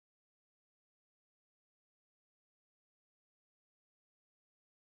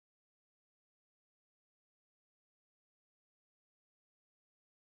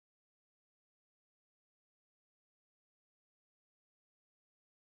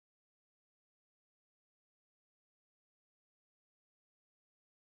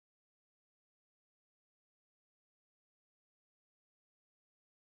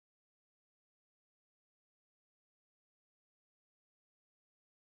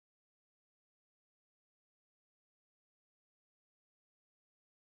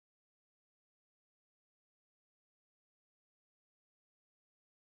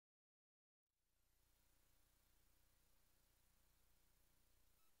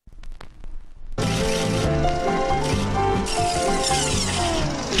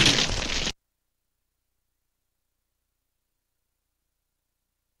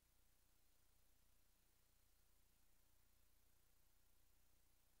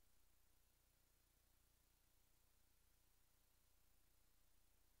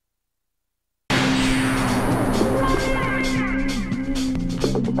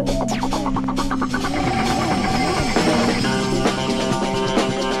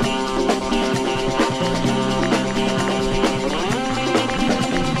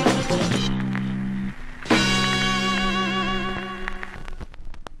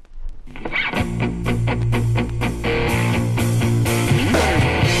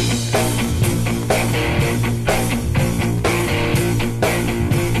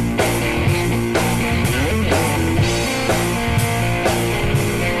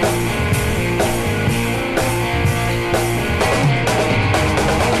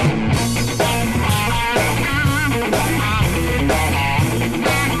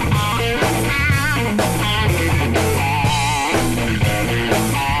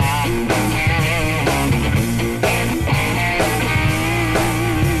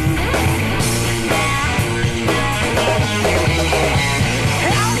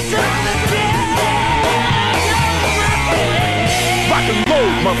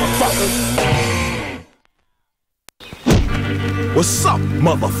What's up,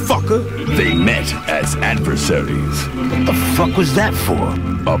 motherfucker? They met as adversaries. The fuck was that for?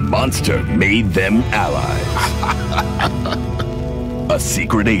 A monster made them allies. A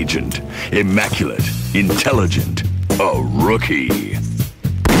secret agent, immaculate, intelligent, a rookie.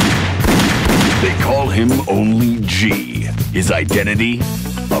 They call him only G. His identity,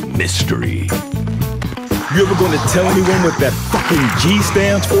 a mystery. You ever gonna tell anyone what that fucking G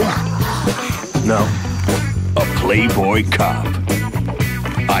stands for? No. A playboy cop.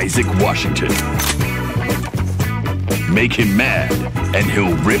 Isaac Washington. Make him mad, and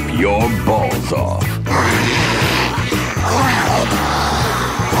he'll rip your balls off.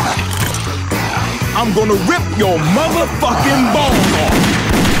 I'm gonna rip your motherfucking balls off!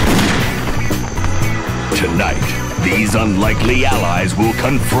 Tonight, these unlikely allies will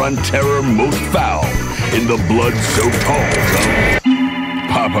confront terror most foul in the blood-soaked halls of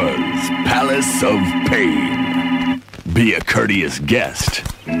Papa's Palace of Pain. Be a courteous guest.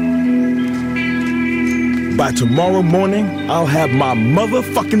 By tomorrow morning, I'll have my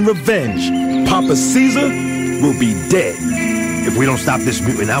motherfucking revenge. Papa Caesar will be dead. If we don't stop this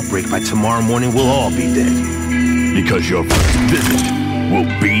mutant outbreak by tomorrow morning, we'll all be dead. Because your first visit will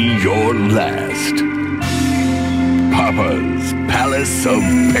be your last. Papa's Palace of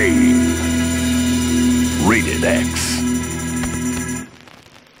Pain. Rated X.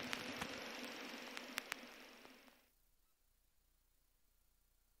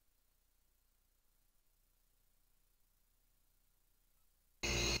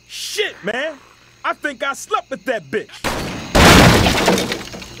 Shit, man! I think I slept with that bitch!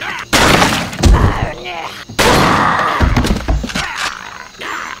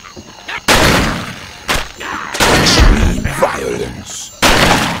 Extreme violence.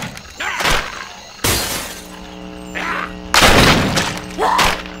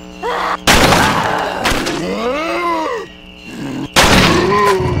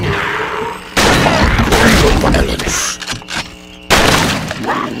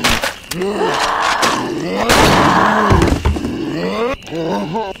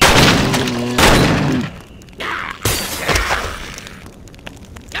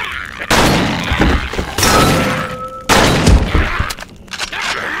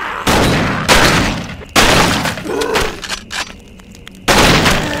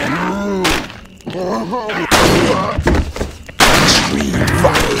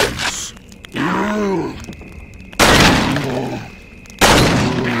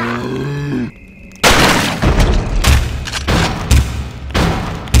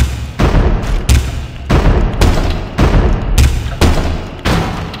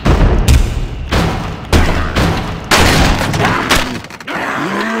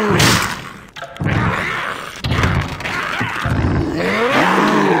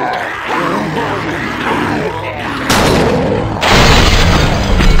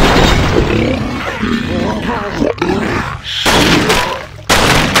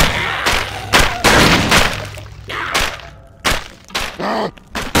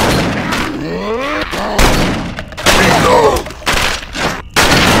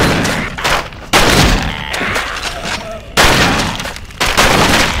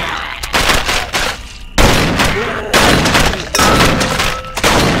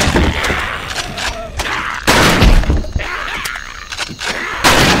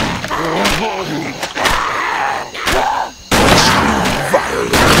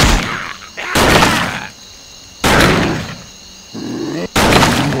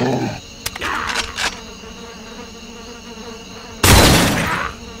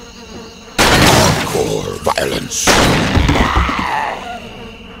 Violence.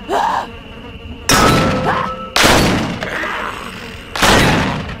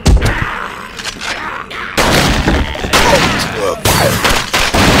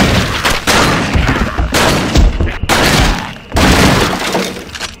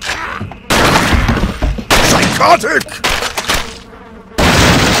 Psychotic.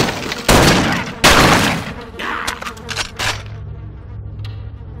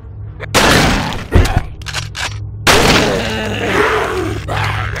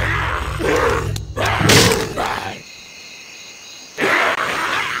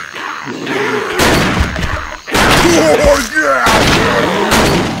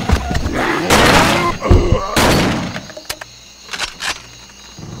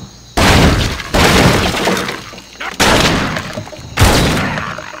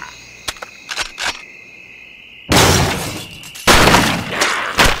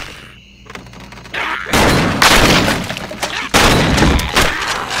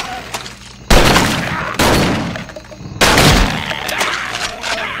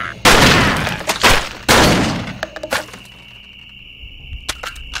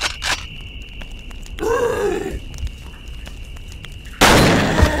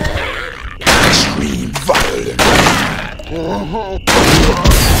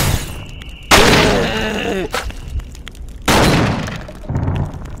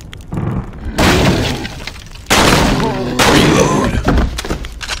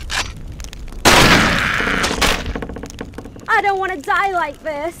 can't die like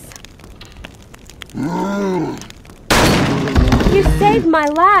this. You saved my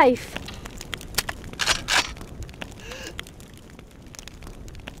life.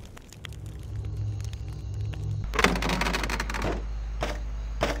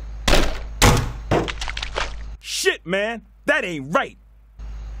 Shit, man, that ain't right.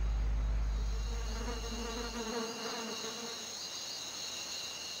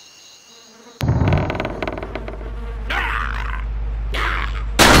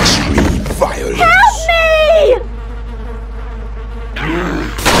 Violence. Help me!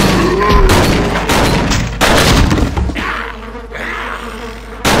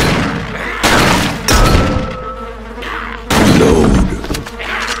 Load.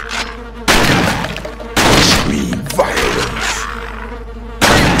 Extreme violence.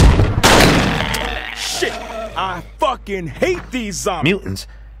 Shit, I fucking hate these zombies. Mutants,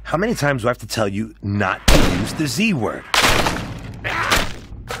 how many times do I have to tell you not to use the Z word?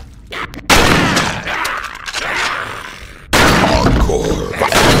 Hardcore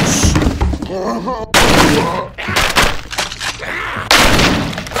violence.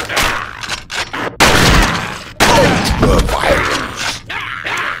 Ultra violence.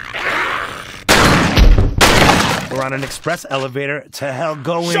 We're on an express elevator to hell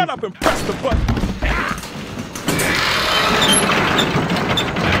going. Shut up and press the button.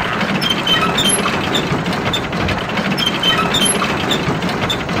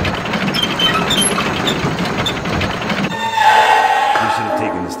 We should have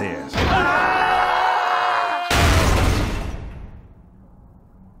taken the stairs.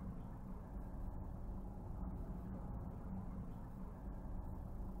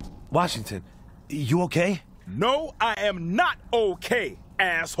 Washington, you okay? No, I am not okay,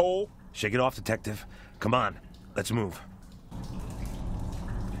 asshole. Shake it off, detective. Come on, let's move.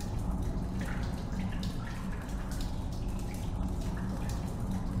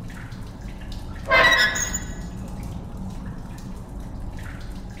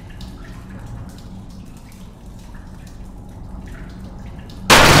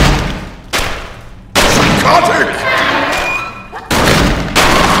 Psychotic!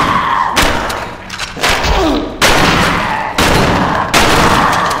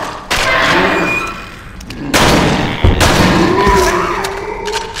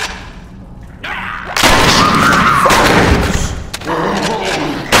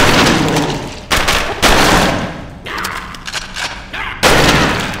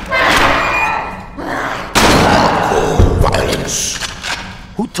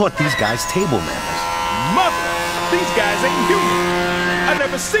 Who taught these guys table manners? Mother, these guys ain't human. I've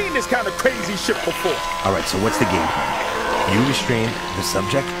never seen this kind of crazy shit before. All right, so what's the game plan? You restrain the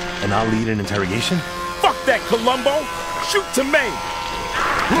subject, and I'll lead an interrogation? Fuck that, Columbo. Shoot to me.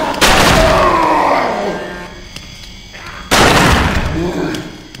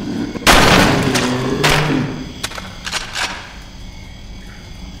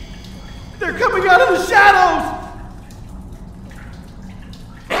 They're coming out of the shadows!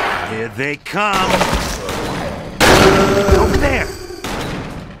 Here they come. Over there.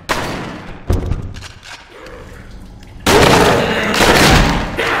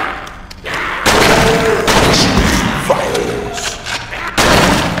 Violence.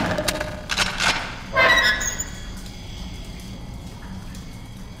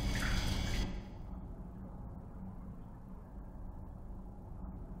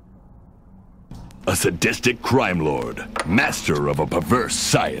 A sadistic crime lord, master of a perverse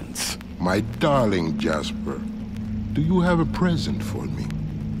science. My darling Jasper, do you have a present for me?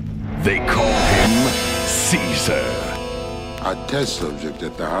 They call him Caesar. Our test subject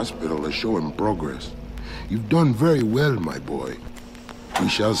at the hospital is showing progress. You've done very well, my boy. We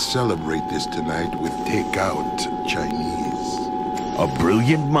shall celebrate this tonight with takeout Chinese. A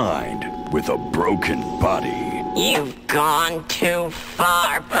brilliant mind with a broken body. You've gone too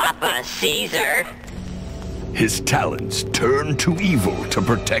far, Papa Caesar. His talents turn to evil to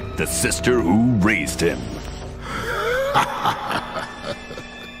protect the sister who raised him.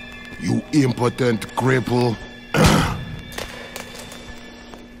 You impotent cripple.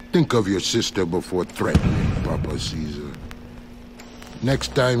 Think of your sister before threatening, Papa Caesar.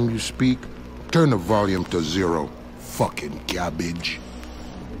 Next time you speak, turn the volume to 0. Fucking garbage.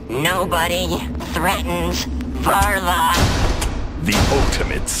 Nobody threatens Varla. The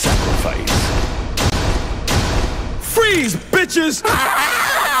ultimate sacrifice. Freeze, bitches!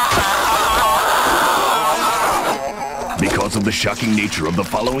 Because of the shocking nature of the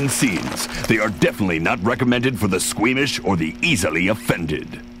following scenes, they are definitely not recommended for the squeamish or the easily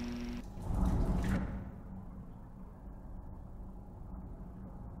offended.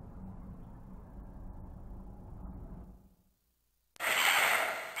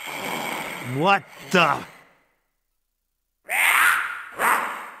 What the?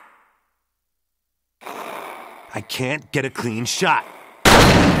 I can't get a clean shot.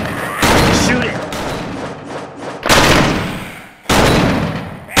 Shoot it!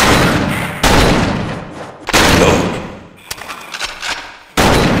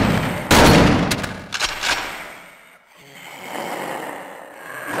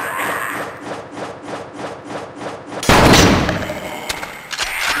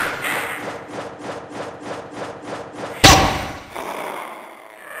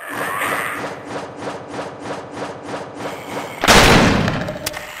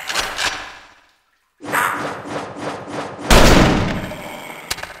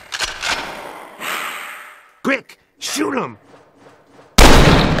 Quick! Shoot him!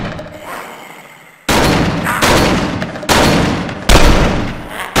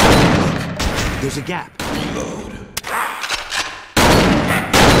 There's a gap. Reload.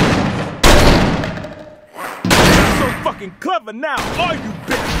 You're so fucking clever now, are you,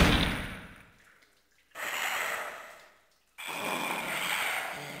 bitch?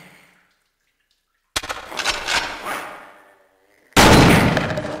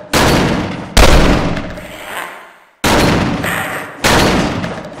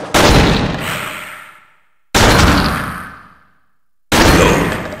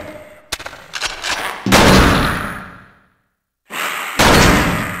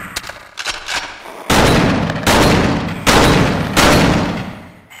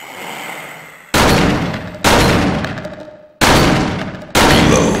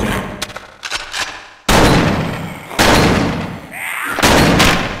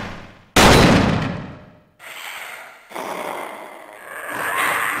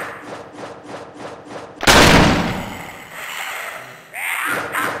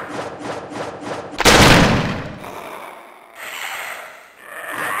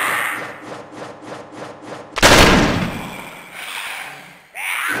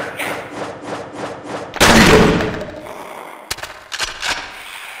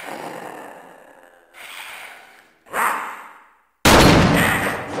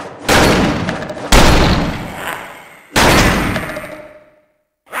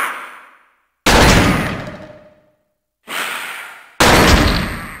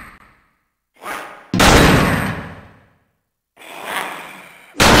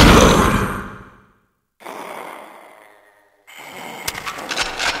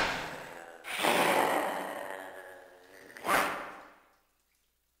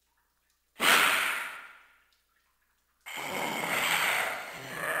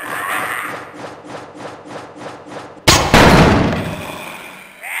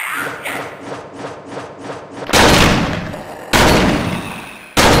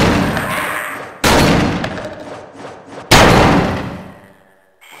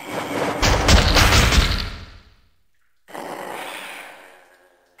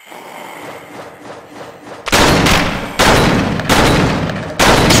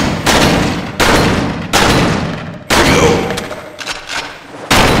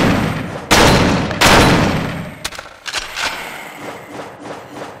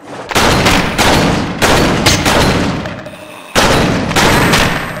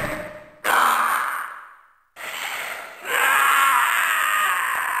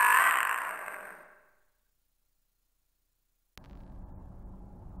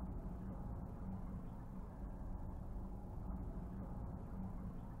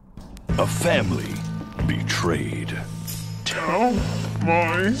 A family betrayed. Tell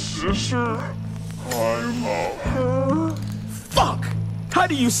my sister I love her. Fuck! How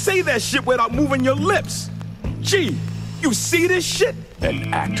do you say that shit without moving your lips? Gee, you see this shit?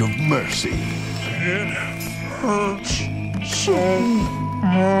 An act of mercy. It hurts so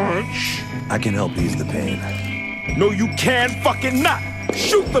much. I can help ease the pain. No, you can fucking not!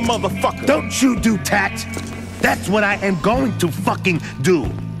 Shoot the motherfucker! Don't you do tact! That's what I am going to fucking do!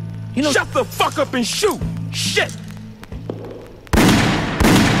 You know— Shut the fuck up and shoot! Shit!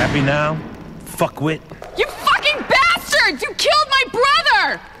 Happy now, fuckwit? You fucking bastard! You killed my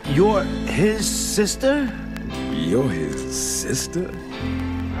brother! You're his sister? You're his sister?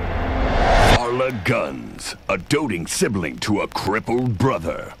 Arla Guns, a doting sibling to a crippled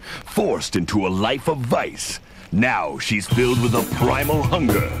brother, forced into a life of vice. Now she's filled with a primal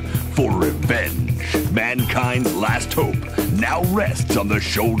hunger for revenge. Mankind's last hope now rests on the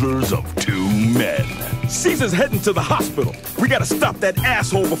shoulders of two men. Caesar's heading to the hospital. We gotta stop that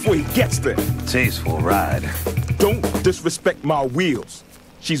asshole before he gets there. Tasteful ride. Don't disrespect my wheels.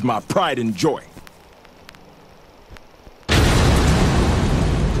 She's my pride and joy.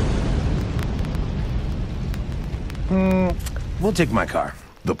 We'll take my car.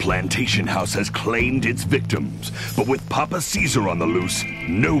 The plantation house has claimed its victims, but with Papa Caesar on the loose,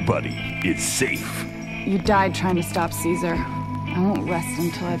 nobody is safe. You died trying to stop Caesar. I won't rest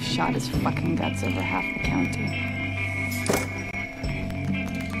until I've shot his fucking guts over half the county.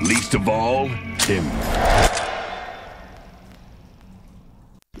 Least of all, him.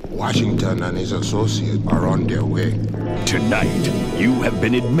 Washington and his associates are on their way. Tonight, you have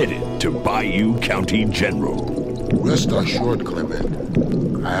been admitted to Bayou County General. Rest assured,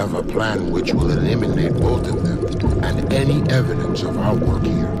 Clement, I have a plan which will eliminate both of them and any evidence of our work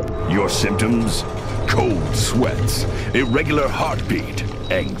here. Your symptoms? Cold sweats, irregular heartbeat,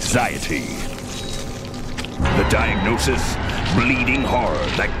 anxiety. The diagnosis? Bleeding horror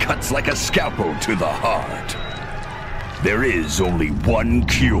that cuts like a scalpel to the heart. There is only one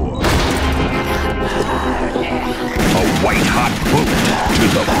cure. A white-hot bullet to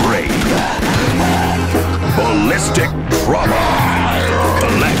the brain. Ballistic trauma.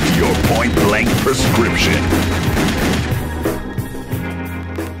 Collect your point-blank prescription.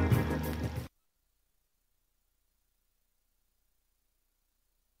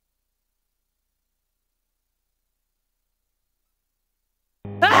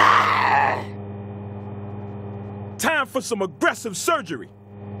 Time for some aggressive surgery.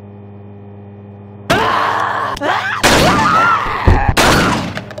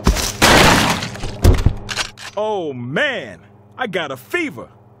 Oh man, I got a fever.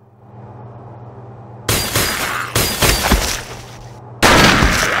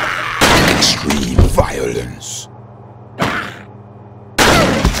 Extreme violence.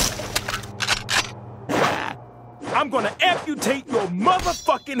 I'm gonna amputate your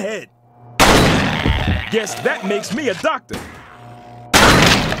motherfucking head. Guess that makes me a doctor.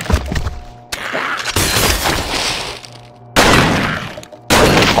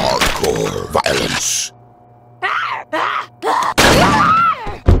 Hardcore violence.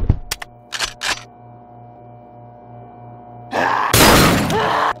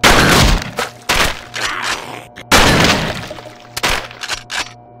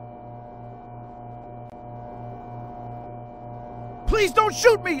 Please don't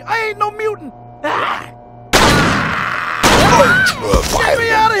shoot me! I ain't no mutant! Get me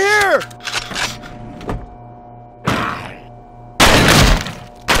out of here!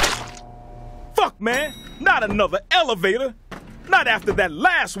 Fuck, man. Not another elevator. Not after that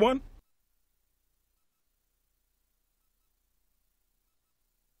last one.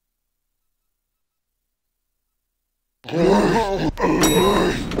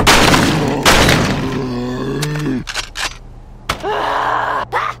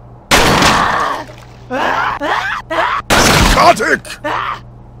 Psychotic!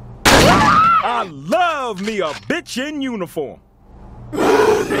 I love me a bitch in uniform.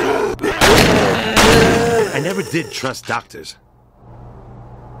 I never did trust doctors.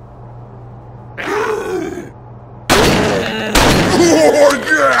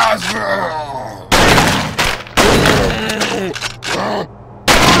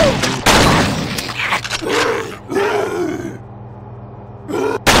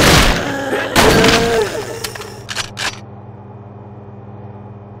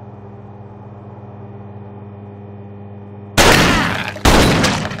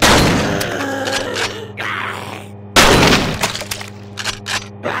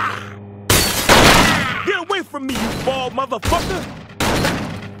 Get away from me, you bald motherfucker!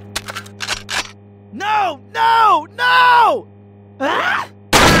 No! No! No! I'm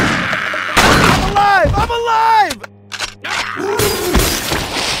alive! I'm alive!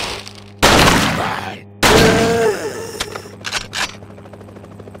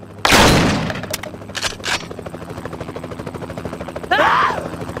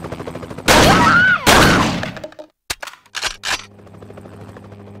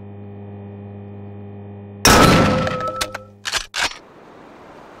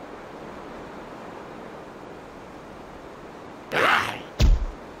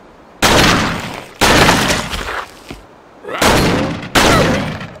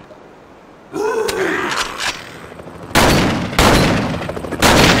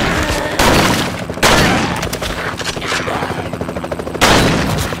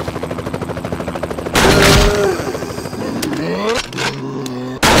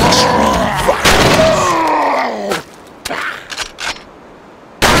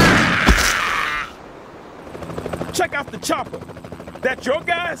 Check out the chopper. That your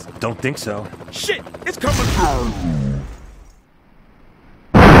guys? Don't think so. Shit, it's coming through.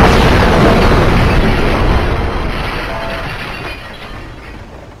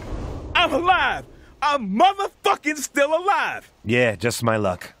 I'm alive. I'm motherfucking still alive. Yeah, just my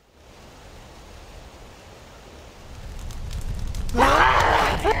luck.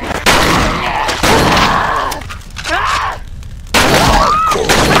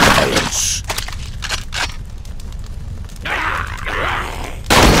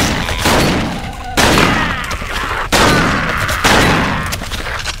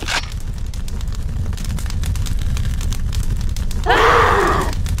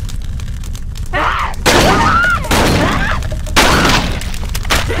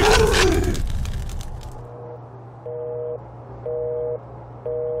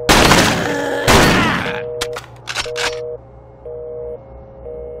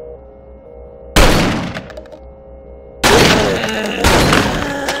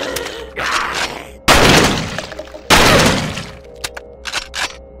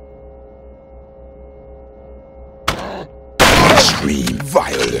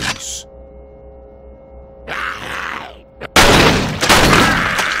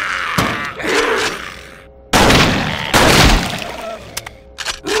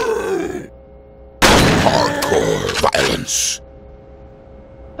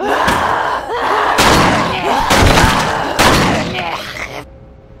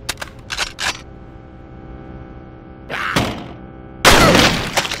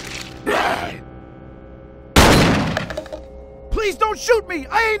 me!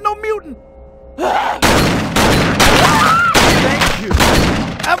 I ain't no mutant! Thank you!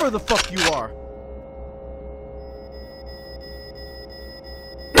 Ever the fuck you are!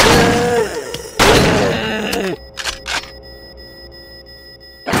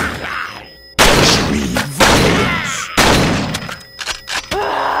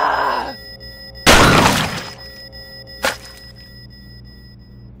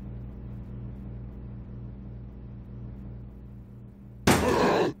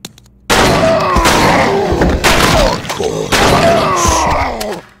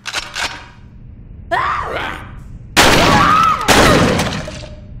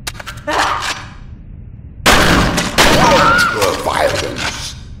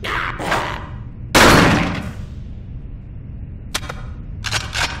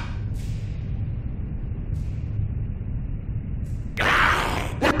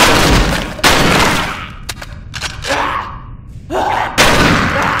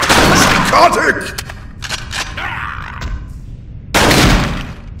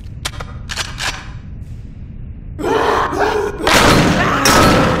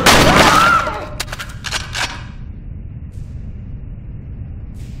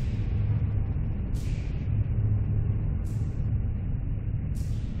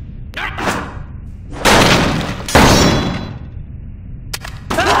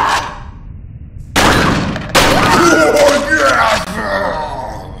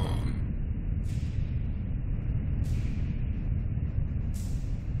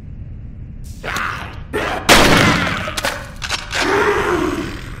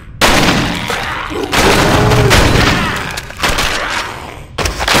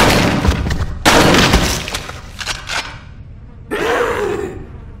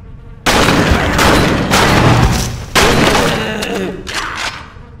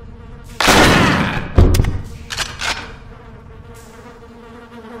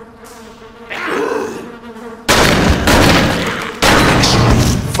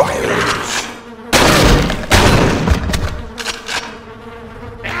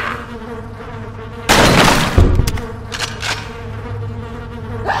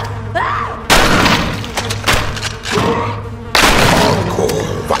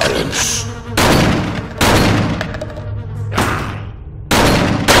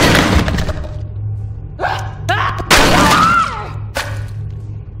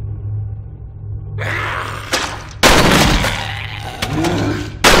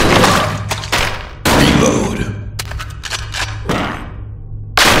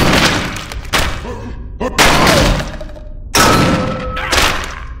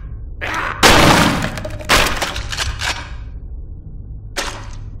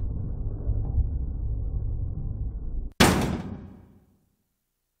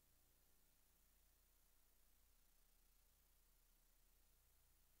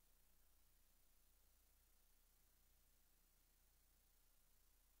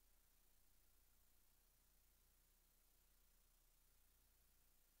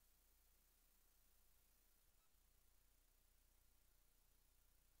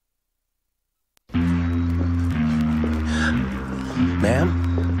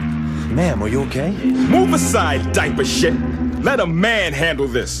 Ma'am? Ma'am, are you okay? Move aside, diaper shit! Let a man handle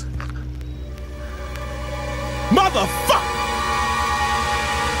this! Motherfucker!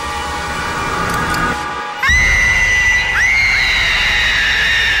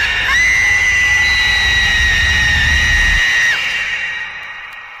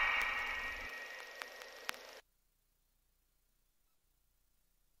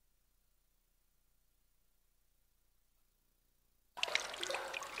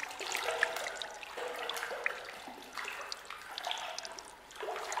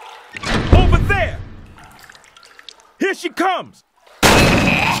 Here she comes!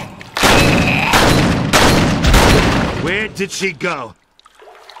 Where did she go?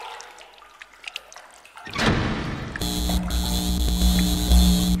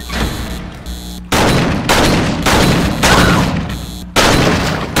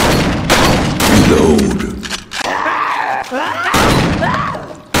 Reload.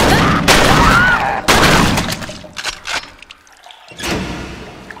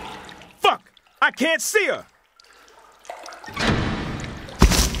 Fuck! I can't see her!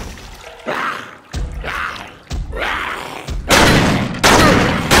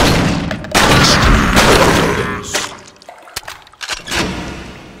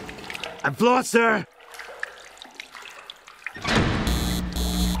 I've lost her!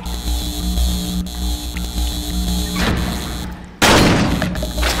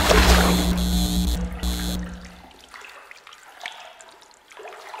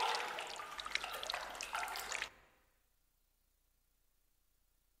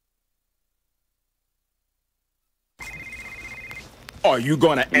 Are you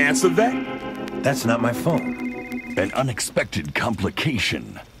gonna answer that? That's not my phone. An unexpected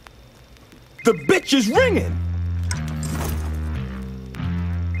complication. The bitch is ringing!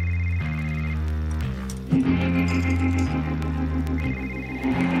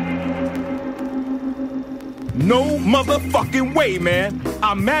 No motherfucking way, man.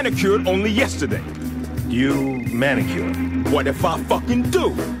 I manicured only yesterday. You manicured? What if I fucking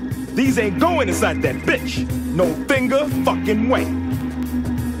do? These ain't going inside that bitch. No finger fucking way.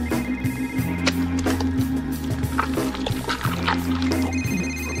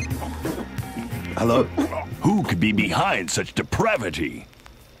 Hello? Who could be behind such depravity?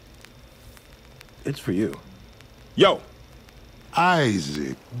 It's for you. Yo.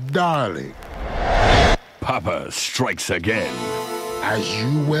 Isaac, darling. Papa strikes again. As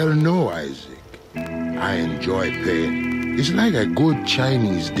you well know, Isaac, I enjoy paying. It's like a good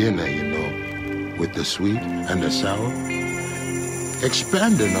Chinese dinner, you know, with the sweet and the sour.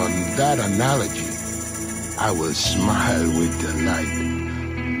 Expanding on that analogy, I will smile with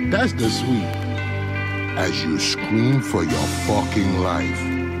delight. That's the sweet. As you scream for your fucking life.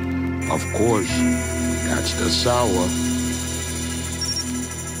 Of course, that's the sour.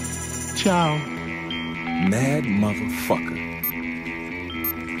 Ciao. Mad motherfucker.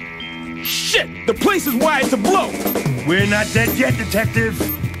 Shit! The place is wired to blow! We're not dead yet, detective.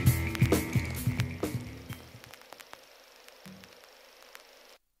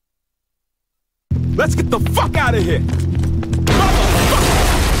 Let's get the fuck out of here!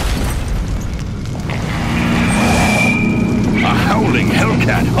 A howling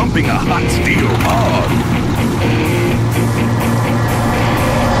hellcat humping a hot steel hog.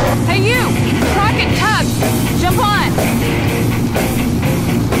 Hey you! Rocket tugs! Jump on!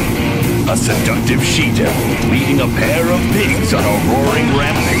 A seductive she-devil leading a pair of pigs on a roaring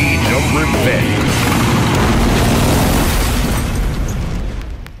rampage of revenge.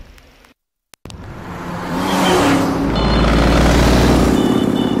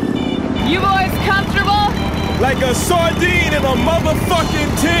 You boys comfortable? Like a sardine in a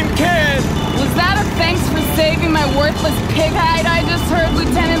motherfucking tin can! Was that a thanks for saving my worthless pig hide I just heard,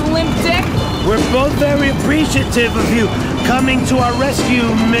 Lieutenant Limp Dick? We're both very appreciative of you coming to our rescue,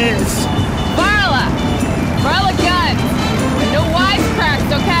 Miss. Varla! Varla guns! No wisecracks,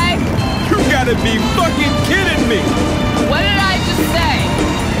 okay? You gotta be fucking kidding me! What did I just say?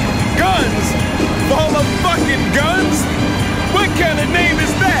 Guns? Varla fucking guns? What kind of name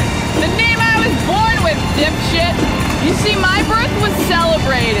is that? The name I was born with, dipshit! You see, my birth was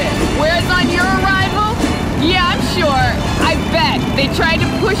celebrated, whereas on your arrival, yeah, I'm sure, I bet they tried to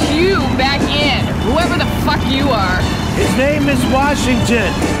push you back in, whoever the fuck you are. His name is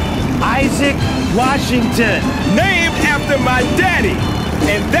Washington. Isaac Washington. Named after my daddy.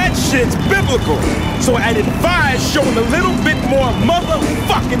 And that shit's biblical. So I'd advise showing a little bit more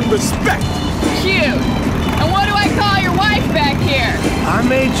motherfucking respect. Cute. And what do I call your wife back here? I'm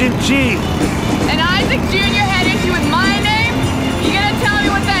Agent G. And Isaac Jr. had issue with my name? You gonna tell me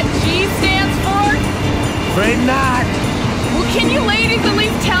what that G stands for? Afraid not. Well, can you ladies at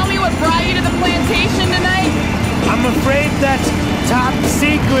least tell me what brought you to the plantation tonight? I'm afraid that's top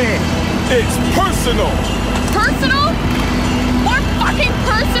secret. It's personal. Personal? More fucking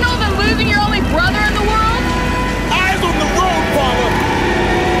personal than losing your only brother in the world? Eyes on the road, Paula.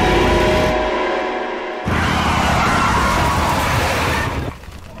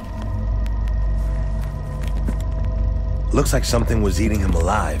 Looks like something was eating him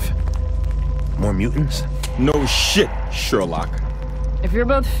alive. More mutants? No shit, Sherlock. If you're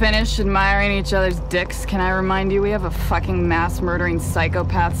both finished admiring each other's dicks, can I remind you we have a fucking mass-murdering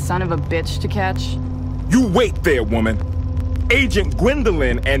psychopath son of a bitch to catch? You wait there, woman. Agent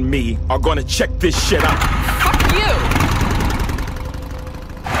Gwendolyn and me are gonna check this shit out. Fuck you!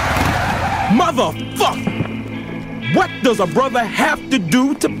 Motherfuck! What does a brother have to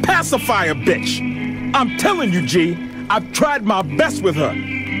do to pacify a bitch? I'm telling you, G, I've tried my best with her.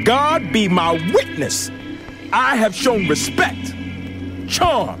 God be my witness. I have shown respect,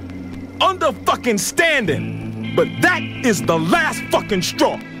 charm, under fucking standing. But that is the last fucking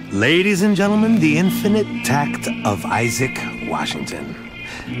straw. Ladies and gentlemen, the infinite tact of Isaac Washington.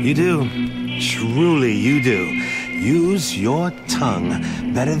 You do. Truly, you do. Use your tongue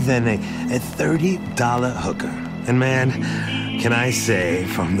better than a $30 hooker. And man, can I say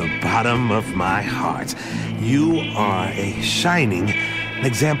from the bottom of my heart, you are a shining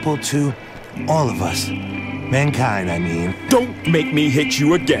example to all of us. Mankind, I mean. Don't make me hit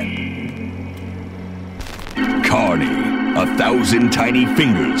you again. Carney, 1,000 tiny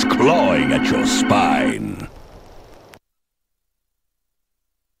fingers clawing at your spine.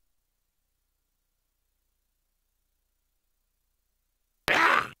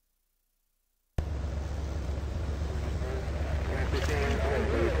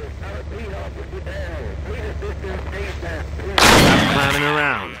 turn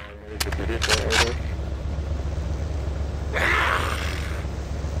around.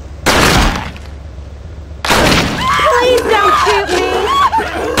 Please don't shoot me!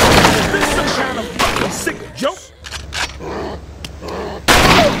 This is some kind of fucking sick joke.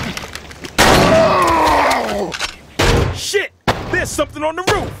 Shit! There's something on the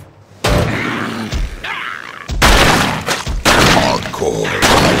roof! Hardcore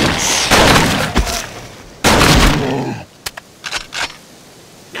violence.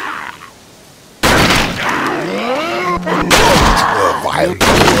 Violence.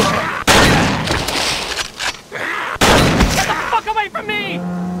 Get the fuck away from me!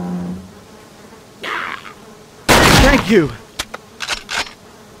 Thank you.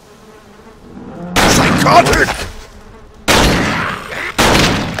 Psychotic!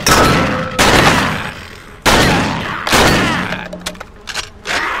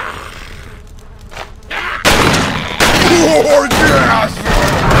 Oh, yes!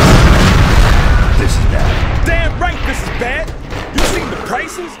 This is bad. Damn right this is bad! You seen the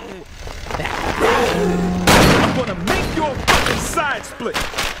prices? I'm gonna make your fucking side split!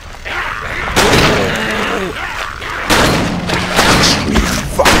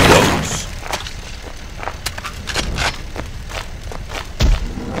 Violence.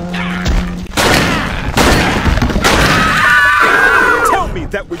 Tell me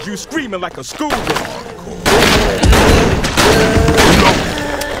that was you screaming like a schoolgirl!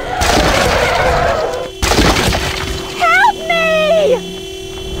 Help me!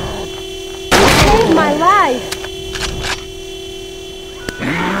 You saved my life.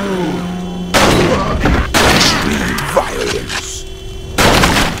 Violence.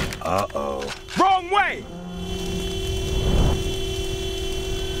 Uh-oh. Wrong way!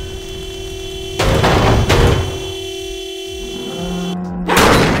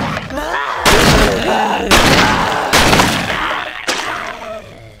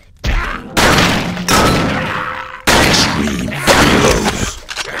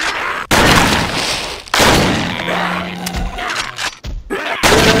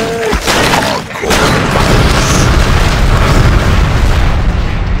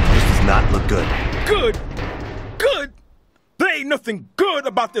 Good? There ain't nothing good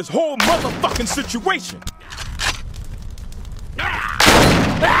about this whole motherfucking situation.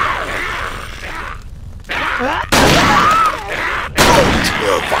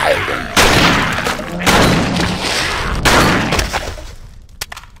 Violence.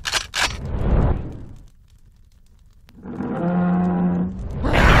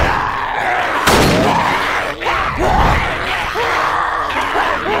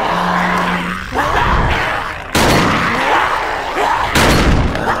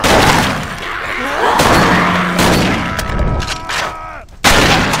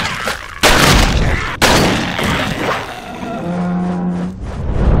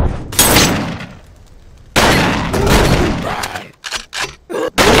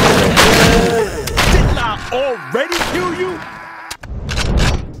 Already kill you?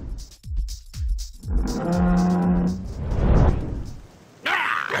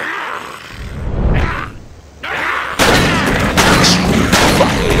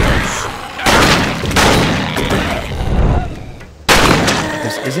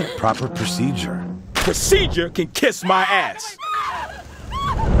 This isn't proper procedure. Procedure can kiss my ass.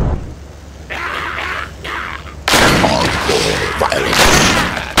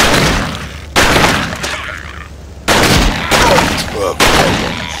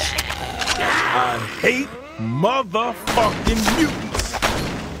 I hate motherfucking mutants.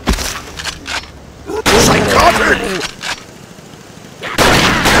 Psychotic!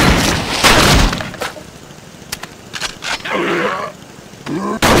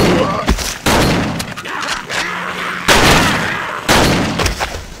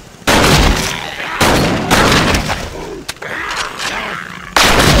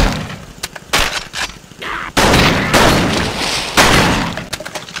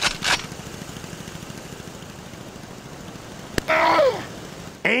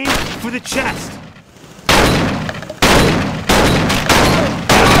 Aim for the chest.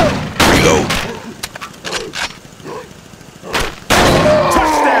 Reload.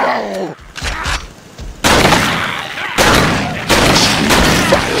 Touchdown!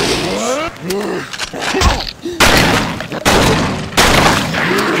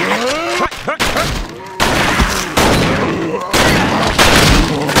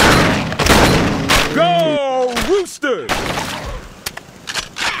 Go, Rooster!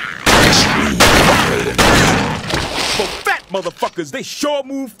 For fat motherfuckers, they sure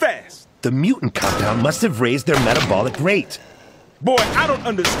move fast. The mutant compound must have raised their metabolic rate. Boy, I don't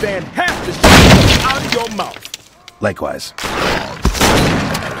understand half the shit out of your mouth. Likewise.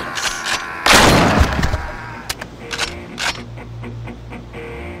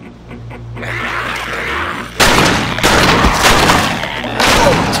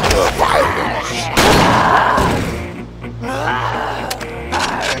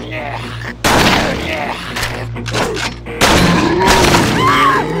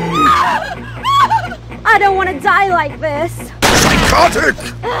 I don't want to die like this. Psychotic!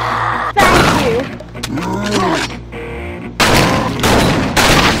 Thank you.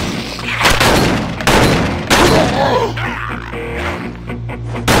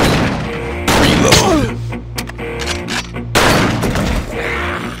 Reload!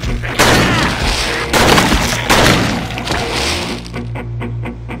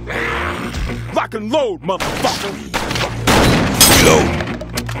 Lock and load, motherfucker! Reload!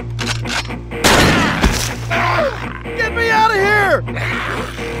 Get me out of here!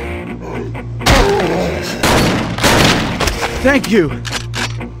 Thank you.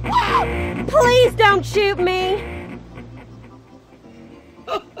 Please don't shoot me.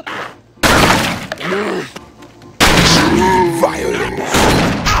 Violence!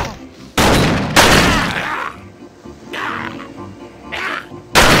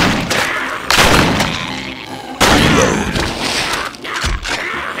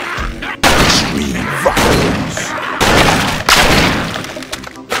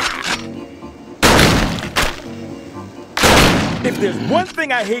 If there's one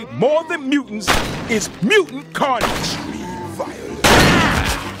thing I hate more than mutants, it's mutant carnage.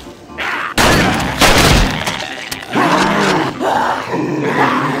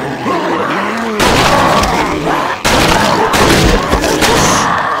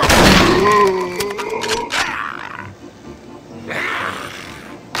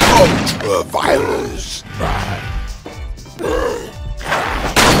 Ultra violence!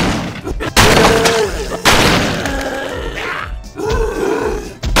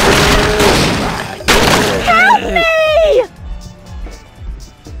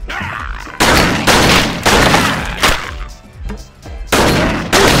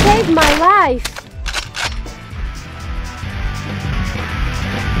 My life.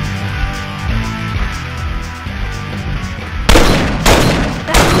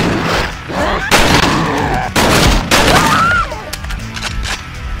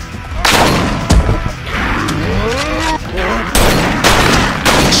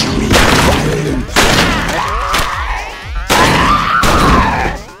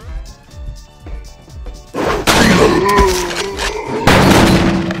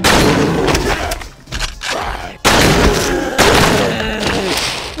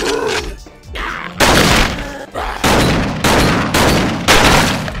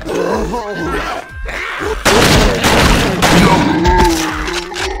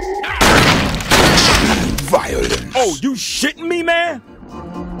 Violence! Oh, you shitting me, man?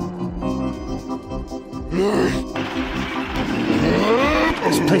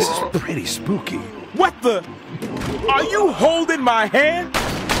 This place is pretty spooky. What the? Are you holding my hand?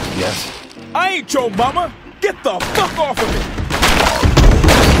 Yes? I ain't your mama. Get the fuck off of me.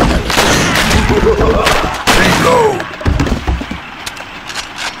 Reload!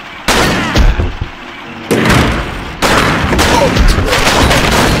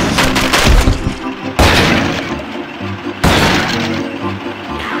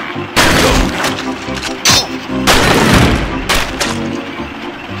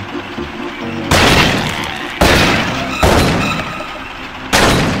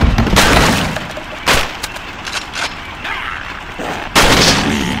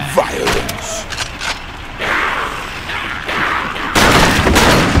 Violence.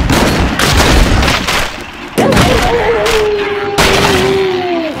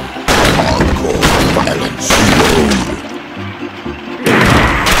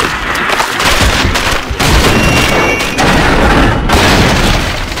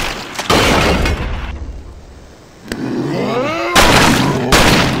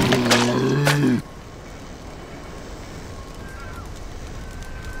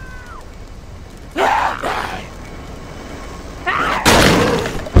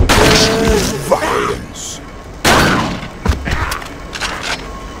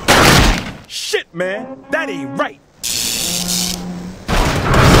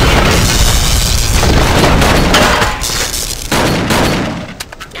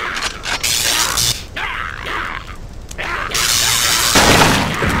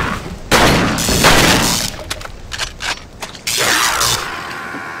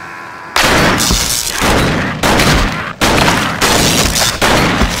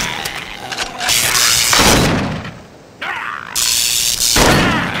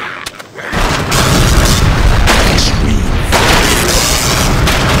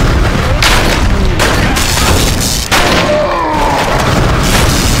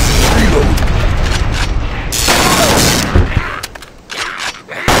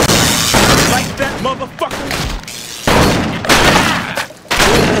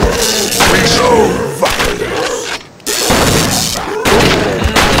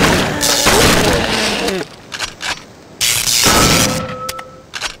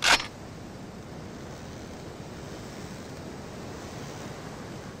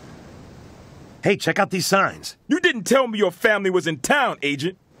 Hey, check out these signs. You didn't tell me your family was in town,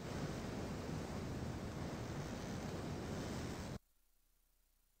 Agent.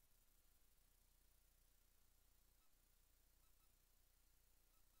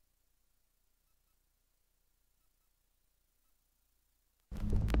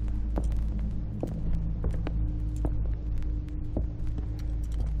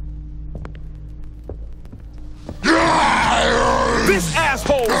 This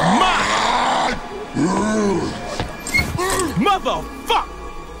asshole's mine! Motherfuck!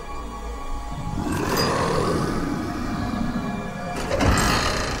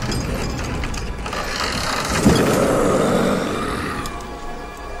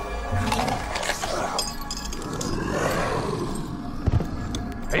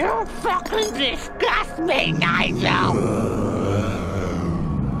 You fucking disgust me, Nigel!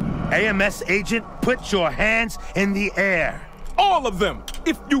 AMS agent, put your hands in the air. All of them,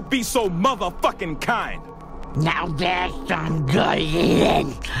 if you be so motherfucking kind. Now there's some good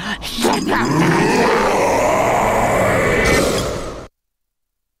eating.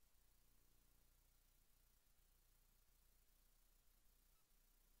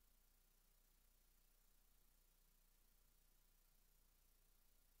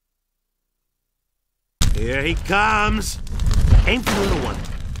 Here he comes. Aim for the little one.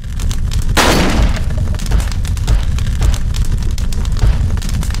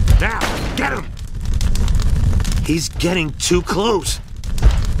 Now, get him! He's getting too close.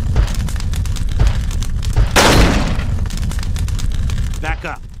 Back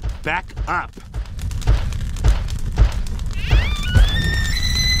up. Back up.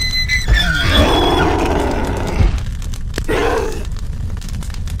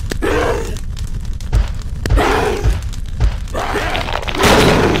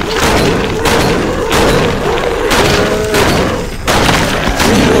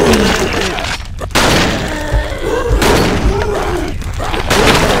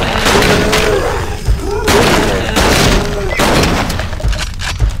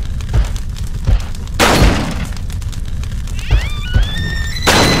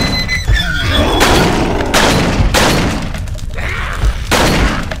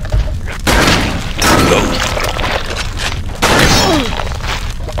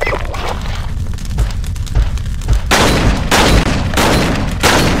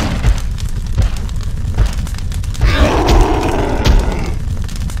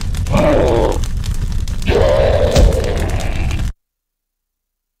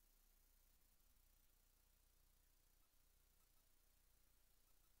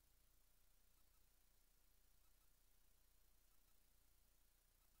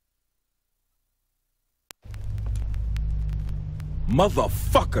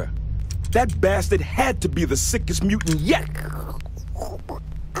 Motherfucker! That bastard had to be the sickest mutant yet!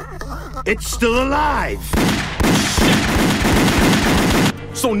 It's still alive!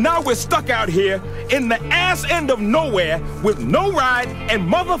 So now we're stuck out here in the ass end of nowhere with no ride and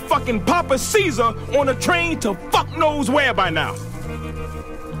motherfucking Papa Caesar on a train to fuck knows where by now.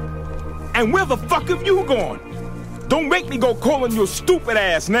 And where the fuck have you gone? Don't make me go calling your stupid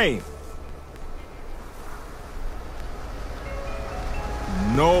ass name.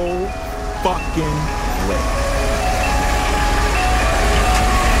 No fucking way.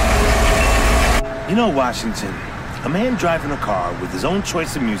 You know, Washington, a man driving a car with his own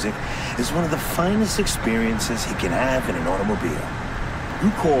choice of music is one of the finest experiences he can have in an automobile.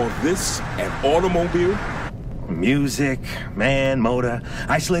 You call this an automobile? Music, man, motor,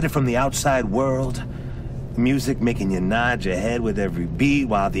 isolated from the outside world. Music making you nod your head with every beat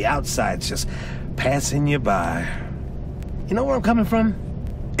while the outside's just passing you by. You know where I'm coming from?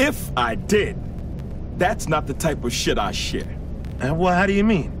 If I did, that's not the type of shit I share. Well, how do you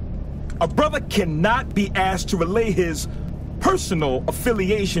mean? A brother cannot be asked to relay his personal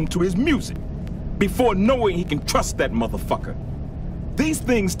affiliation to his music before knowing he can trust that motherfucker. These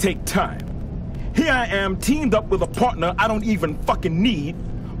things take time. Here I am teamed up with a partner I don't even fucking need,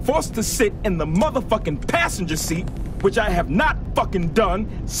 forced to sit in the motherfucking passenger seat, which I have not fucking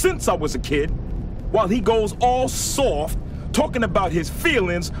done since I was a kid, while he goes all soft talking about his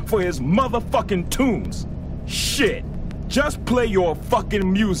feelings for his motherfucking tunes. Shit, just play your fucking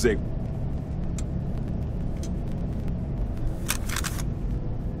music.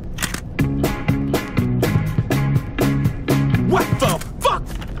 What the fuck?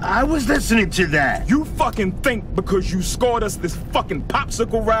 I was listening to that. You fucking think because you scored us this fucking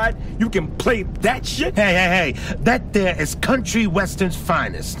popsicle ride, you can play that shit? Hey, that there is country western's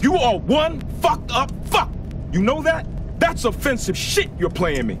finest. You are one fucked up fuck. You know that? That's offensive shit you're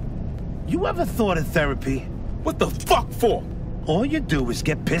playing me. You ever thought of therapy? What the fuck for? All you do is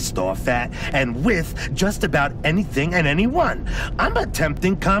get pissed off at and with just about anything and anyone. I'm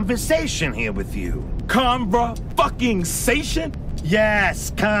attempting conversation here with you. Conver-fucking-sation?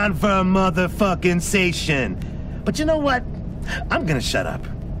 Yes, conver-motherfucking-sation. But you know what? I'm gonna shut up.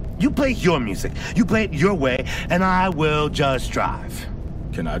 You play your music, you play it your way, and I will just drive.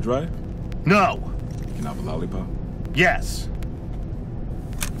 Can I drive? No. Can I have a lollipop? Yes.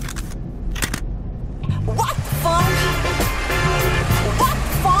 What funk? What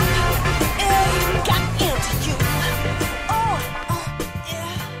funk got into you? Oh,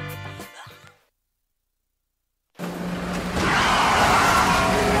 yeah.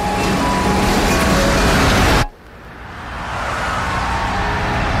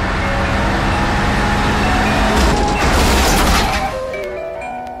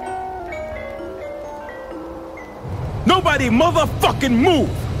 Nobody motherfucking move!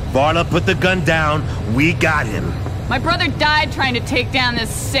 Varla, put the gun down. We got him. My brother died trying to take down this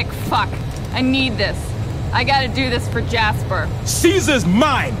sick fuck. I need this. I gotta do this for Jasper. Caesar's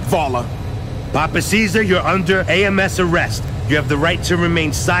mine, Varla. Papa Caesar, you're under AMS arrest. You have the right to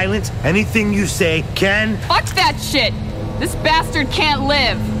remain silent. Anything you say can... Fuck that shit! This bastard can't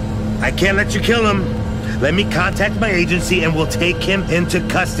live! I can't let you kill him. Let me contact my agency and we'll take him into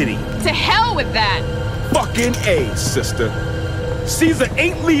custody. To hell with that! Fucking A, sister. Caesar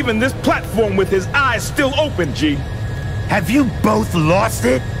ain't leaving this platform with his eyes still open, G. Have you both lost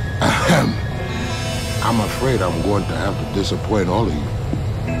it? I'm afraid I'm going to have to disappoint all of you.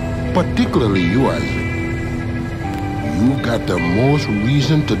 Particularly you, Isaac. You've got the most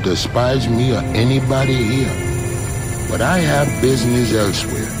reason to despise me or anybody here. But I have business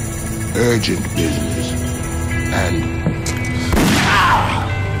elsewhere. Urgent business. And...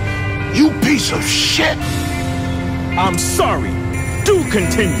 You piece of shit! I'm sorry. Do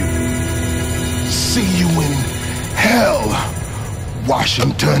continue. See you in hell,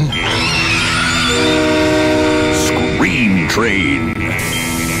 Washington. Scream Train.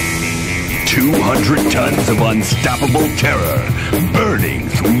 200 tons of unstoppable terror burning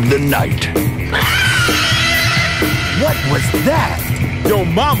through the night. What was that? Yo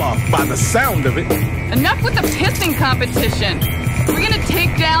mama, by the sound of it. Enough with the pissing competition. We're gonna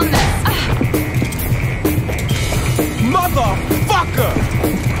take down this... Motherfucker!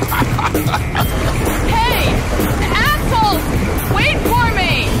 Hey! Assholes! Wait for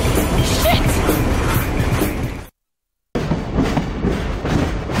me! Shit!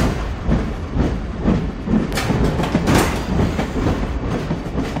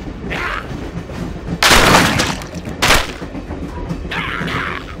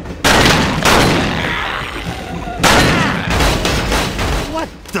 What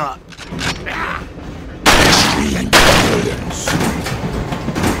the...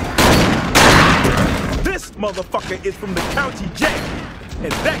 This motherfucker is from the county jail,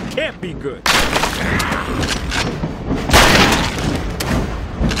 and that can't be good.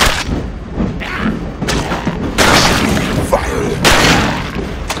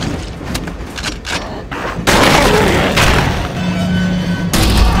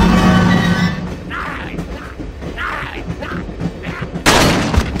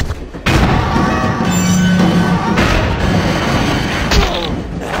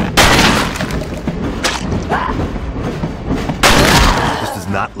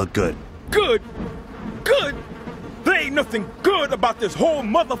 Not look good. Good? Good? There ain't nothing good about this whole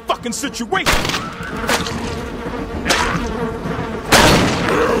motherfucking situation.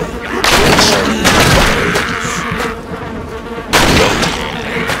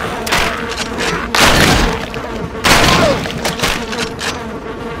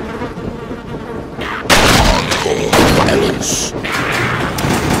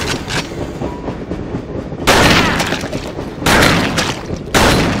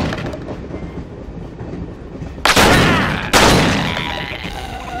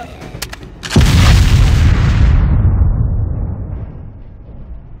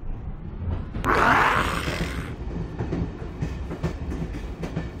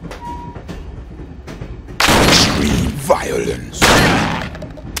 Violence. Violence.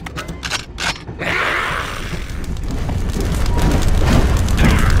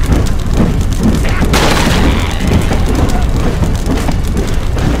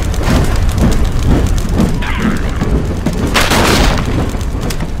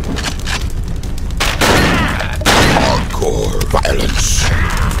 Hardcore violence.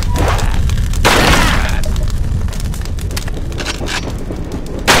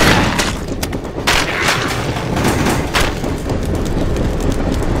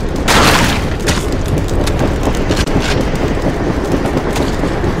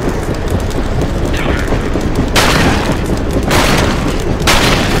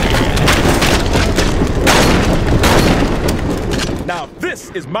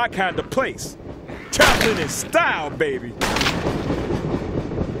 is my kind of place. Traveling in style, baby.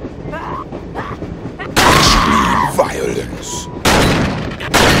 Violence.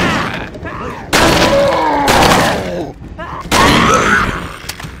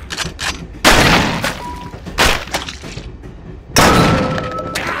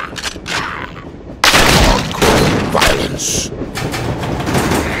 Hardcore violence.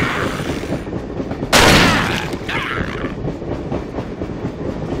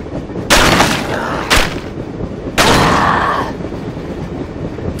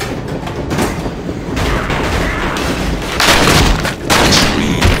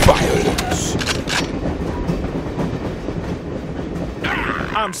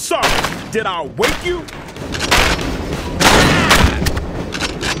 I'm sorry. Did I wake you?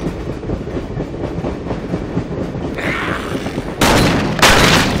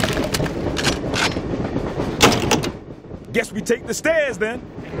 Guess we take the stairs then.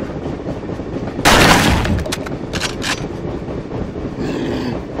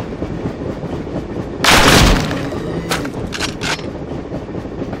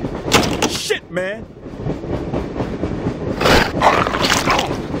 Shit, man.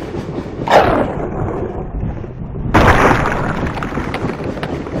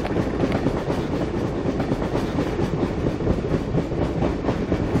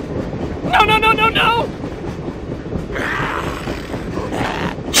 No!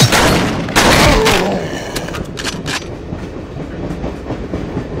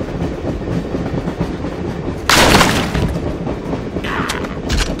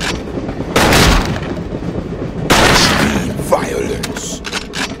 Violence.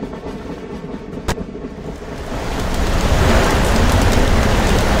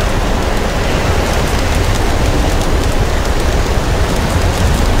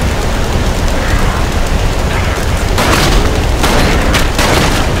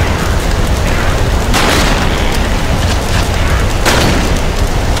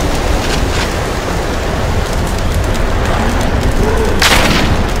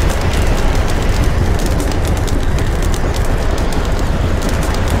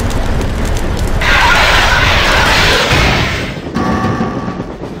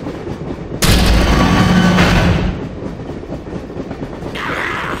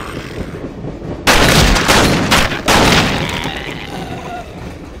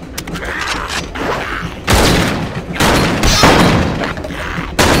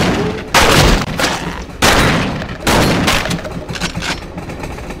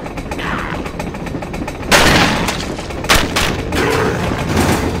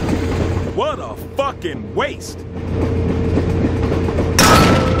 What a fucking waste.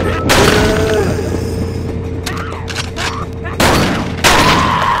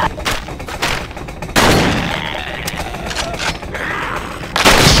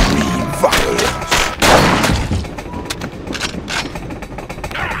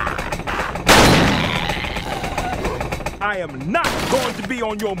 I am not going to be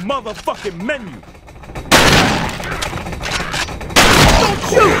on your motherfucking menu. Don't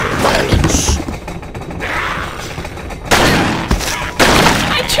shoot! Violence.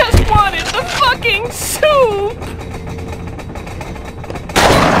 I just wanted the fucking soup!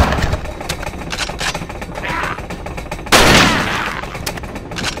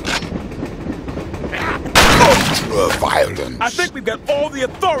 Ultra violence. I think we've got all the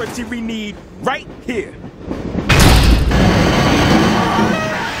authority we need right here.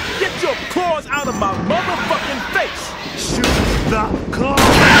 Get your claws out of my motherfucking face! Shoot the car!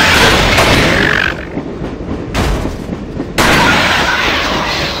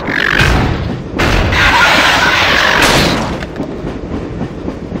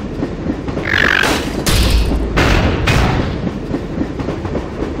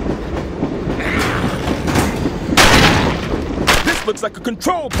 This looks like a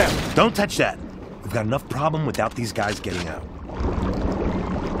control panel. Don't touch that. We've got enough problem without these guys getting out.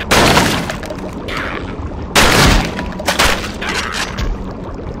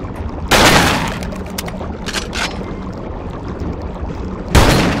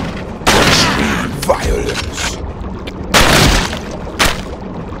 Violence.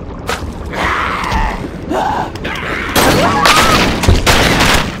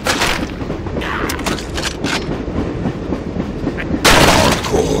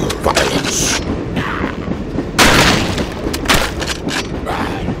 Hardcore violence.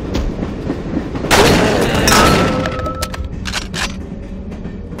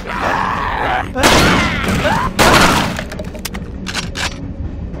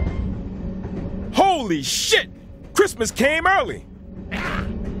 Holy shit! Christmas came early!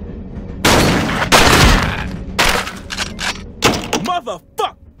 Motherfucker!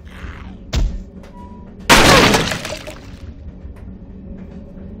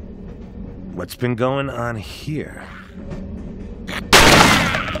 What's been going on here?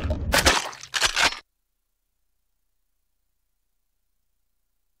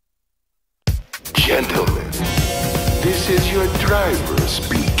 Gentlemen, this is your driver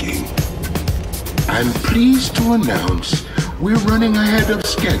speaking. I'm pleased to announce we're running ahead of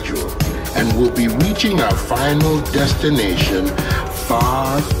schedule and will be reaching our final destination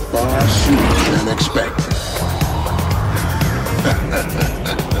far, far sooner than expected.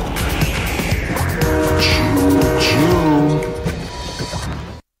 Choo-choo.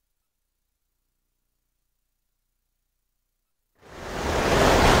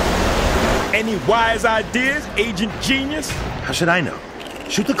 Any wise ideas, Agent Genius? How should I know?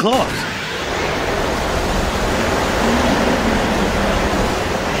 Shoot the claws.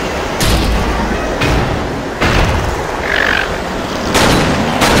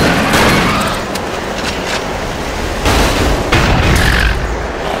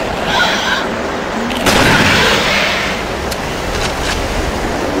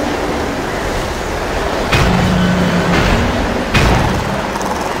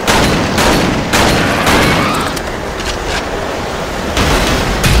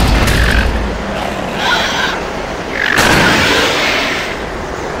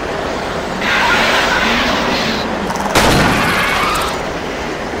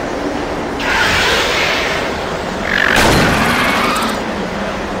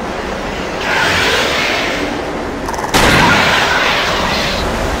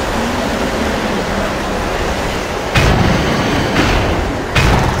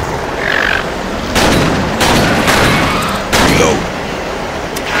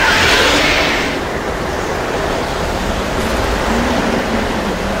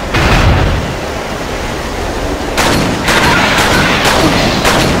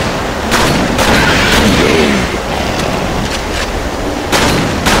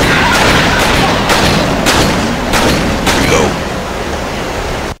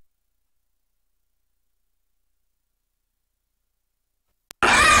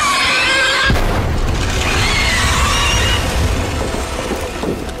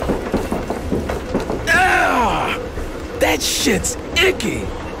 That shit's icky.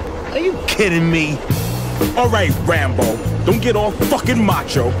 Are you kidding me? All right, Rambo, don't get all fucking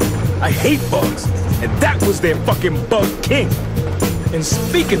macho. I hate bugs, and that was their fucking bug king. And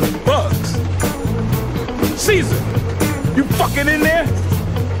speaking of bugs, Caesar, you fucking in there?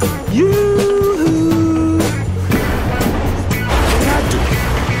 You. What I do?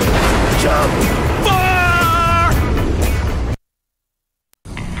 Jump.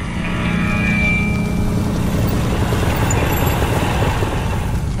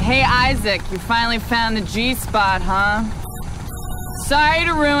 Hey, Isaac, you finally found the G-spot, huh? Sorry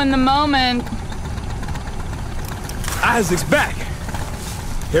to ruin the moment. Isaac's back.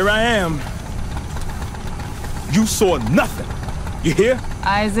 Here I am. You saw nothing. You hear?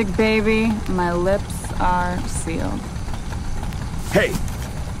 Isaac, baby, my lips are sealed. Hey,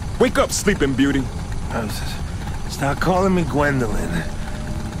 wake up, Sleeping Beauty. Stop calling me Gwendolyn.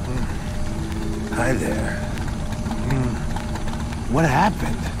 Hi there. What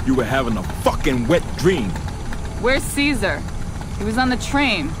happened? You were having a fucking wet dream. Where's Caesar? He was on the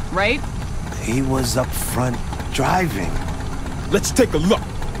train, right? He was up front driving. Let's take a look.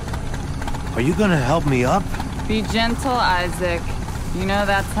 Are you gonna help me up? Be gentle, Isaac. You know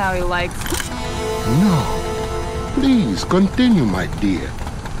that's how he likes it. No. Please, continue, my dear.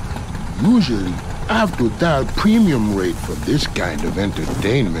 Usually, I have to dial premium rate for this kind of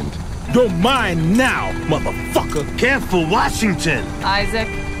entertainment. Don't mind now, motherfucker. Careful, Washington! Isaac,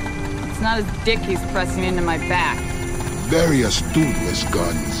 it's not his dick he's pressing into my back. Very astute, Miss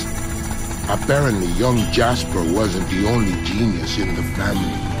Guns. Apparently, young Jasper wasn't the only genius in the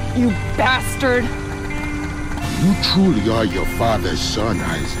family. You bastard! You truly are your father's son,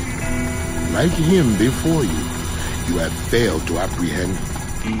 Isaac. Like him before you have failed to apprehend.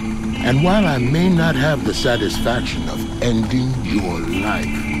 And while I may not have the satisfaction of ending your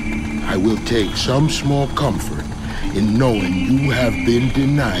life, I will take some small comfort in knowing you have been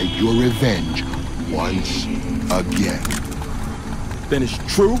denied your revenge once again. Then it's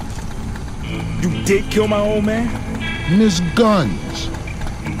true? You did kill my old man? Miss Guns,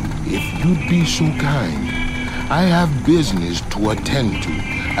 if you'd be so kind, I have business to attend to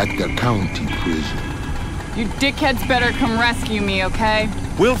at the county prison. You dickheads better come rescue me, okay?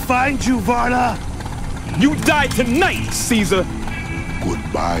 We'll find you, Varda! You die tonight, Caesar!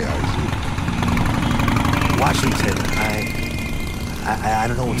 Goodbye, Isaac. Washington, I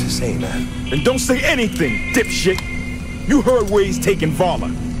don't know what to say, man. Then don't say anything, dipshit! You heard where he's taking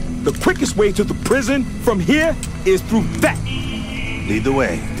Varla. The quickest way to the prison from here is through that. Lead the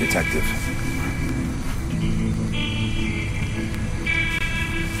way, detective.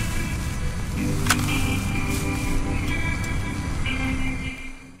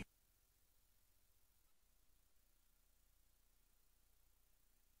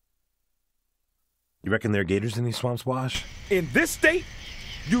 You reckon there are gators in these swamps, Wash? In this state,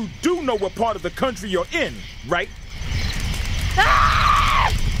 you do know what part of the country you're in, right?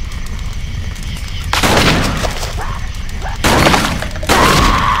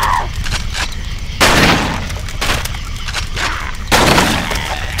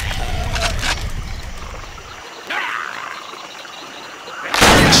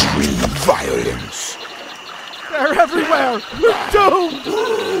 Extreme violence. They're everywhere! We're doomed!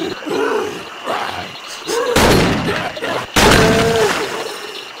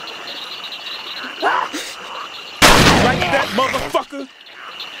 Like that, motherfucker!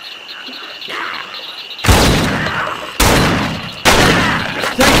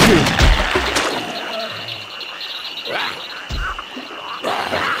 Thank you!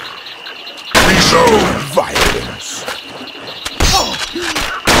 Resume violence.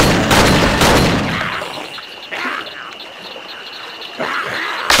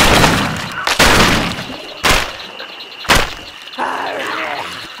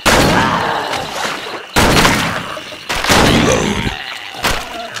 Reload.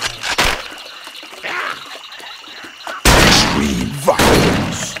 Extreme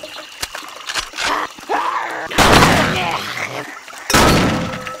violence.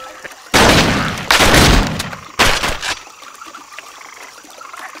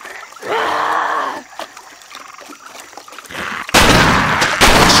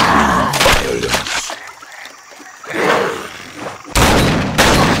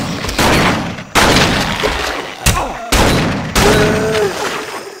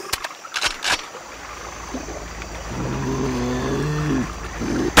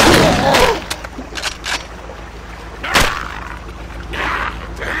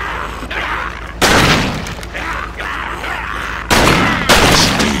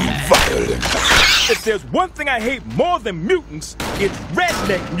 If there's one thing I hate more than mutants, it's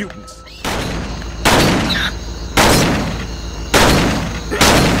redneck mutants.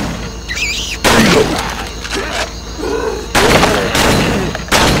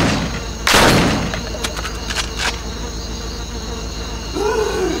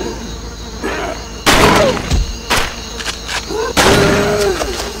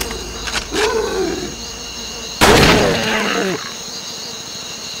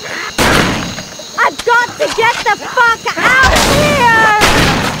 I've got to get the fuck out of here!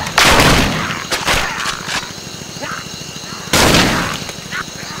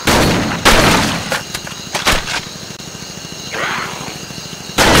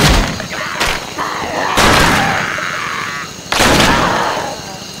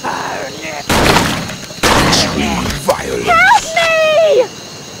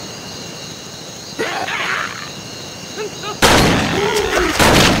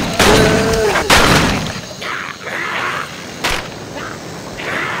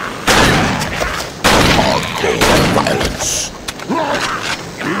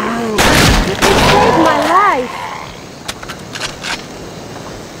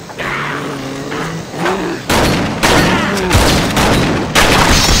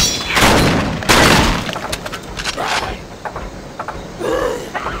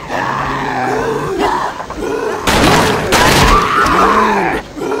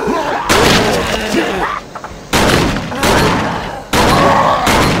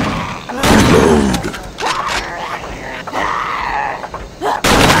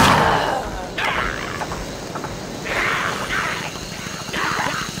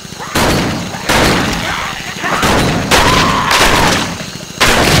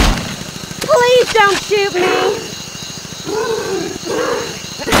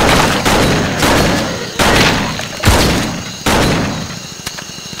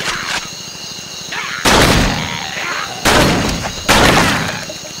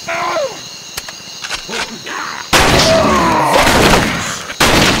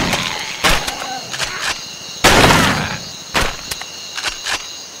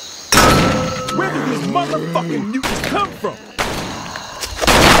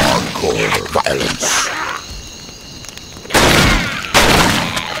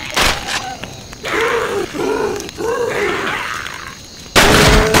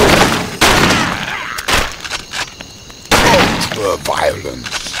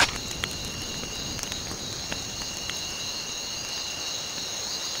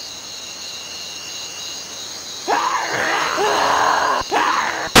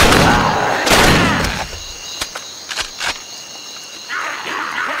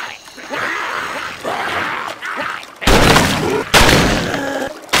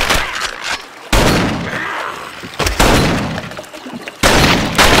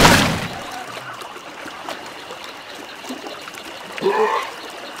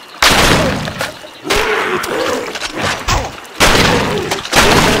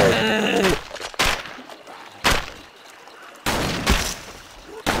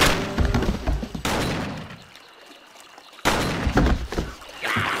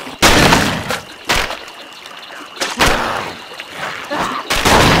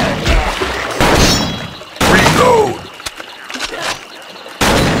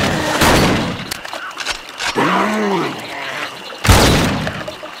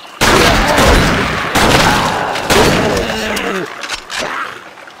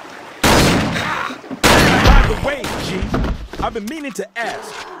 I've been meaning to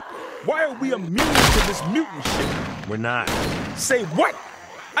ask, why are we immune to this mutant shit? We're not. Say what?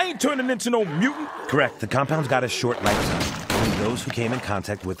 I ain't turning into no mutant. Correct. The compound's got a short lifetime. Only those who came in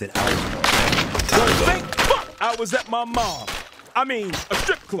contact with it are. Well, thank fuck I was at my mom. I mean, a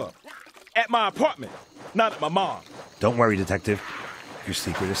strip club. At my apartment, not at my mom. Don't worry, Detective. Your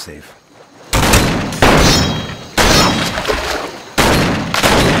secret is safe.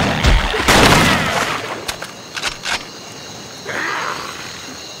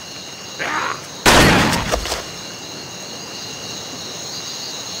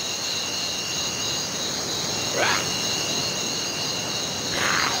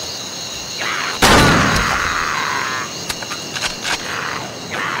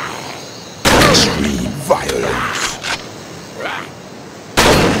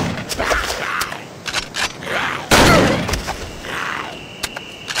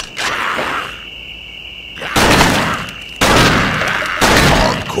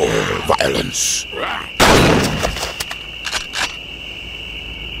 Violence.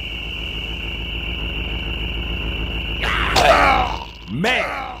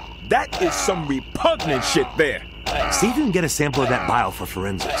 Man, that is some repugnant shit there. See if you can get a sample of that bile for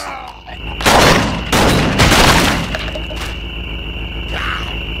forensics.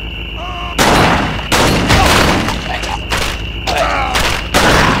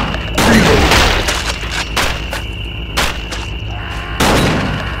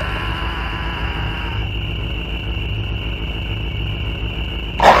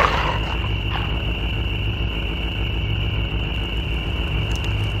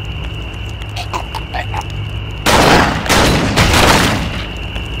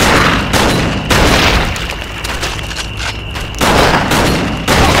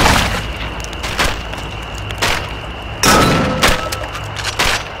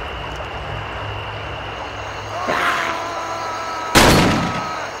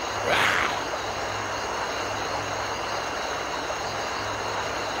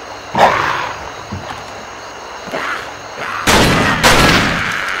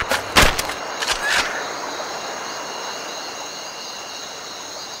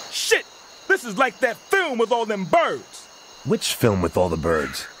 This is like that film with all them birds. Which film with all the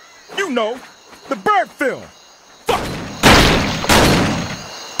birds? You know, the bird film. Fuck!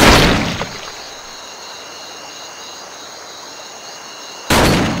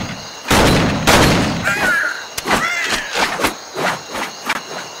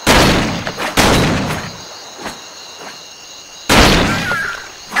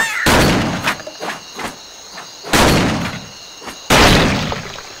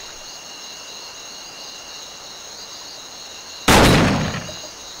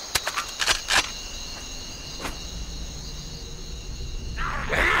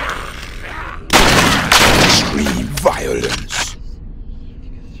 Violence.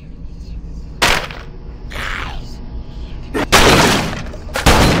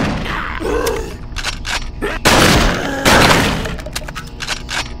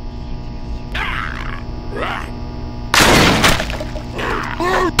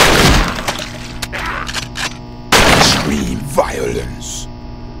 Extreme violence.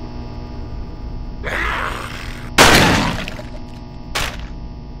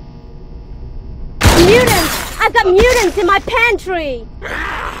 Mutants! I've got mutants in my pantry!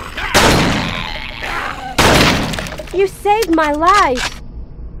 You saved my life.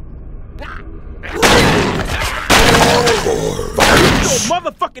 Get your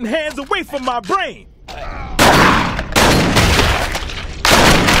motherfucking hands away from my brain!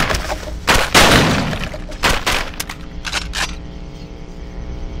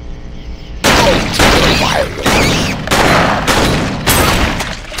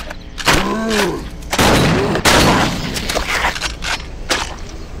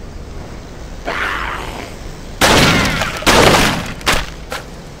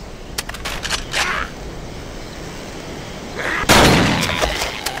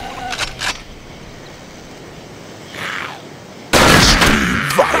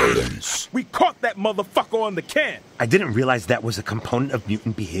 We caught that motherfucker on the can. I didn't realize that was a component of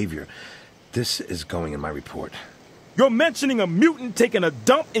mutant behavior. This is going in my report. You're mentioning a mutant taking a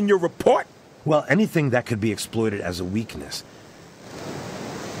dump in your report? Well, anything that could be exploited as a weakness.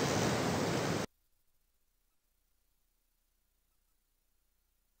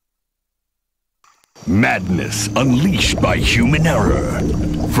 Madness unleashed by human error.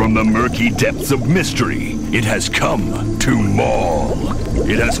 From the murky depths of mystery, it has come to maul.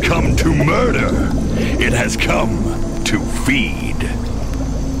 It has come to murder. It has come to feed.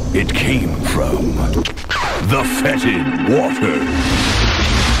 It came from the fetid water.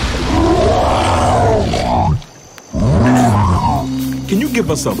 give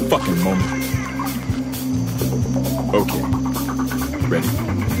us a fucking moment? Okay. Ready?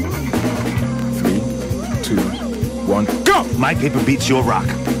 3, 2, 1, go! My paper beats your rock.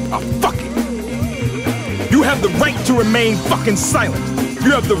 Oh, fuck it. You have the right to remain fucking silent.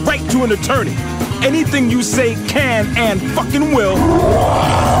 You have the right to an attorney. Anything you say can and fucking will.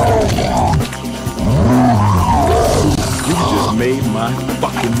 You just made my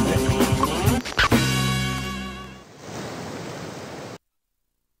fucking day.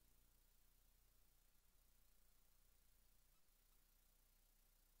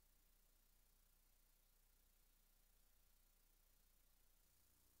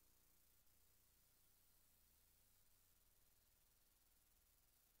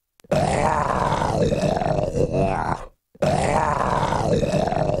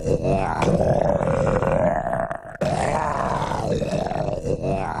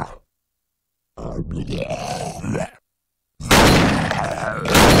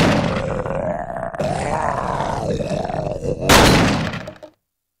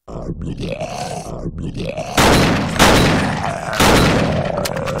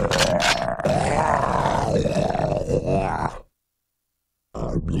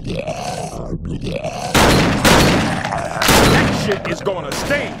 That shit is gonna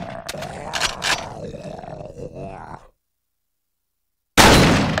stay.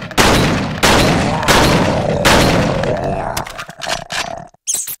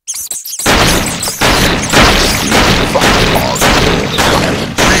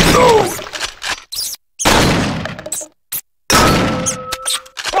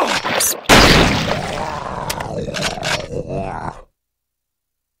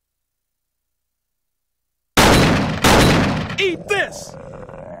 Eat this!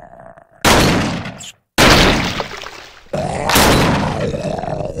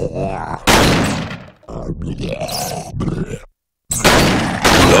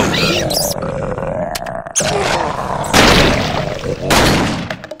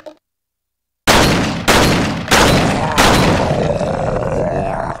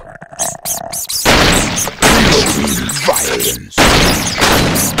 Violence.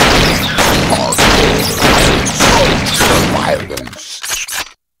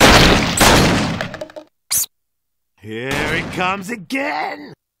 Here it comes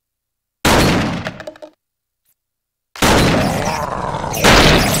again!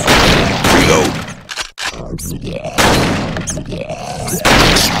 Reload.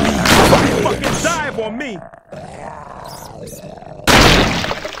 Fucking dive on me!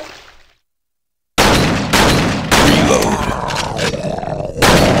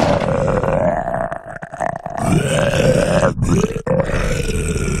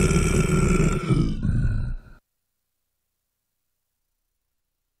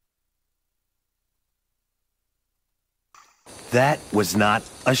 That was not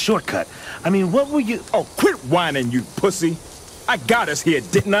a shortcut. I mean, what were you... Oh, quit whining, you pussy. I got us here,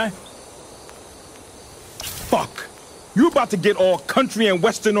 didn't I? Fuck. You about to get all country and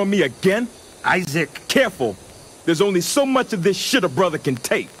western on me again? Isaac. Careful. There's only so much of this shit a brother can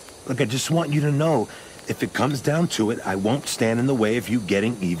take. Look, I just want you to know, if it comes down to it, I won't stand in the way of you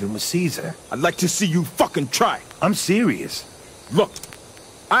getting even with Caesar. I'd like to see you fucking try. I'm serious. Look,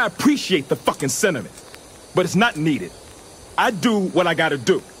 I appreciate the fucking sentiment, but it's not needed. I do what I gotta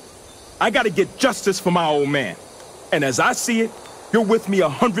do. I gotta get justice for my old man. And as I see it, you're with me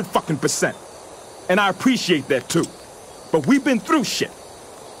 100%. And I appreciate that too. But we've been through shit.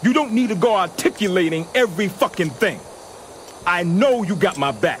 You don't need to go articulating every fucking thing. I know you got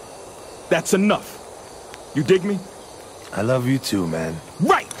my back. That's enough. You dig me? I love you too, man.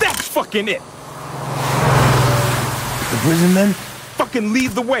 Right, that's fucking it. The prison men? Fucking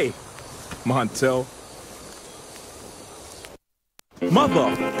lead the way, Montel.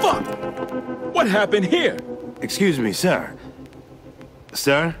 Motherfuck! What happened here? Excuse me, sir.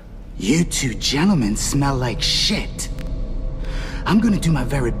 Sir? You two gentlemen smell like shit. I'm gonna do my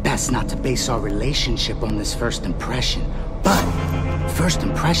very best not to base our relationship on this first impression, but first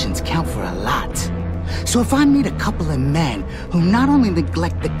impressions count for a lot. So if I meet a couple of men who not only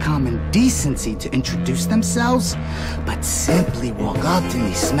neglect the common decency to introduce themselves, but simply walk up to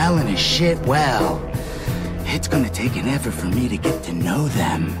me smelling as shit, well, it's gonna take an effort for me to get to know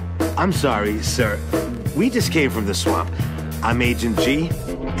them. I'm sorry, sir. We just came from the swamp. I'm Agent G,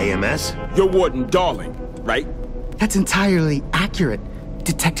 AMS. You're Warden Darling, right? That's entirely accurate,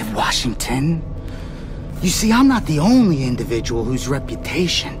 Detective Washington. You see, I'm not the only individual whose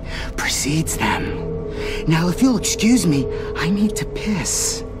reputation precedes them. Now, if you'll excuse me, I need to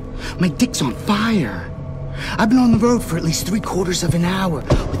piss. My dick's on fire. I've been on the road for at least 3/4 of an hour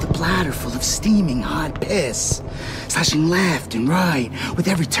with a bladder full of steaming hot piss, slashing left and right with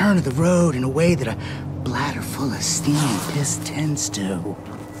every turn of the road in a way that a bladder full of steaming piss tends to.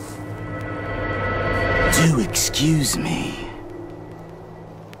 Do excuse me.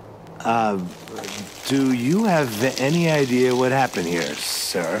 Do you have any idea what happened here,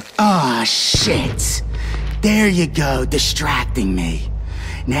 sir? Ah, shit. There you go, distracting me.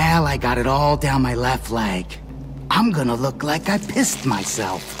 Now I got it all down my left leg. I'm gonna look like I pissed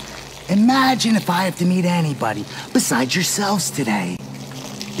myself. Imagine if I have to meet anybody besides yourselves today.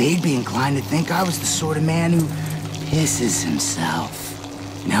 They'd be inclined to think I was the sort of man who pisses himself.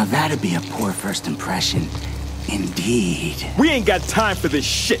 Now that'd be a poor first impression, indeed. We ain't got time for this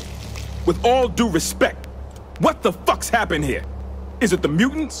shit. With all due respect, what the fuck's happened here? Is it the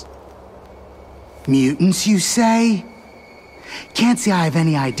mutants? Mutants, you say? Can't say I have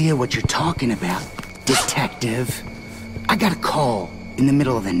any idea what you're talking about, detective. I got a call in the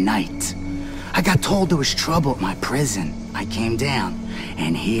middle of the night. I got told there was trouble at my prison. I came down,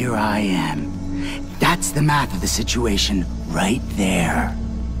 and here I am. That's the math of the situation right there.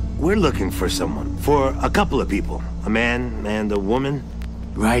 We're looking for someone. For a couple of people. A man and a woman.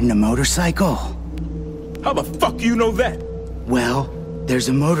 Riding a motorcycle? How the fuck do you know that? Well, there's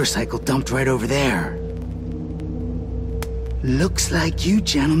a motorcycle dumped right over there. Looks like you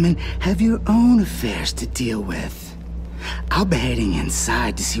gentlemen have your own affairs to deal with. I'll be heading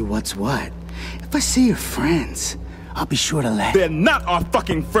inside to see what's what. If I see your friends, I'll be sure to let... They're not our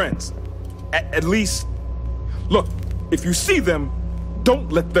fucking friends. At least... Look, if you see them, don't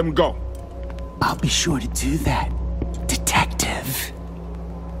let them go. I'll be sure to do that, detective.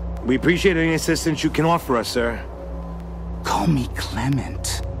 We appreciate any assistance you can offer us, sir. Call me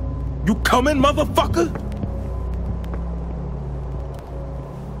Clement. You coming, motherfucker?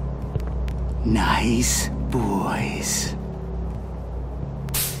 Nice boys.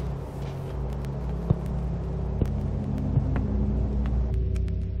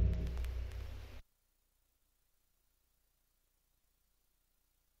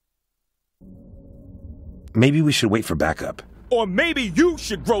 Maybe we should wait for backup. Or maybe you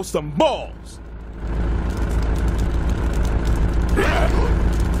should grow some balls.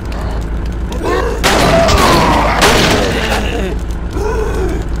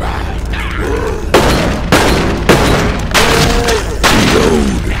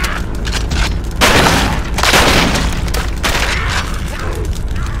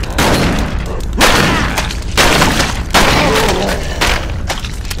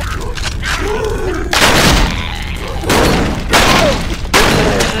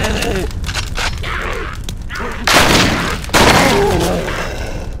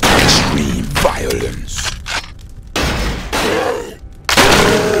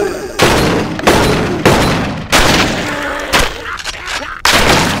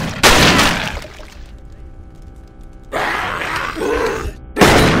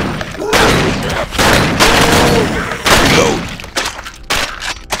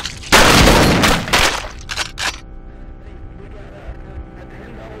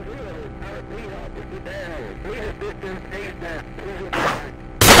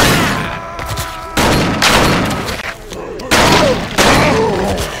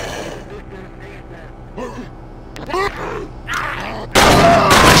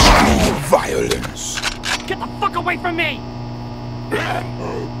 Violence. Get the fuck away from me!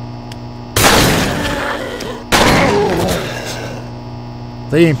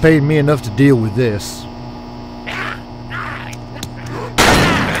 They ain't paid me enough to deal with this.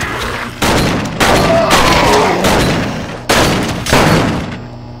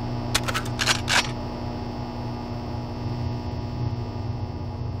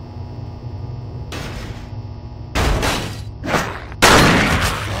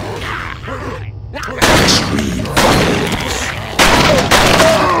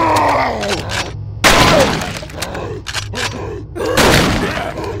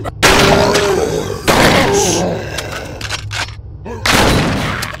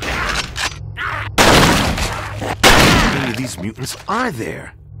 Mutants are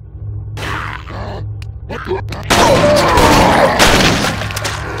there?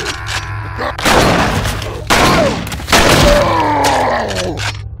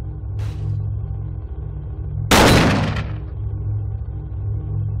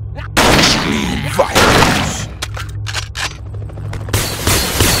 Violence.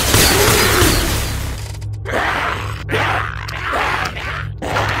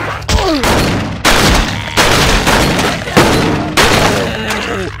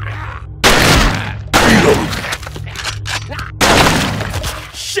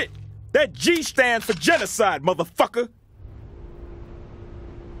 stands for genocide, motherfucker.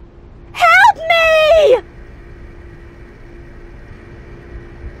 Help me!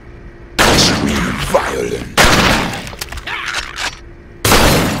 Extreme violence.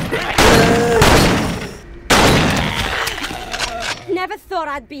 Never thought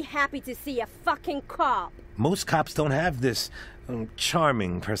I'd be happy to see a fucking cop. Most cops don't have this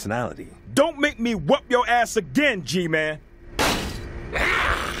charming personality. Don't make me whoop your ass again, G-Man.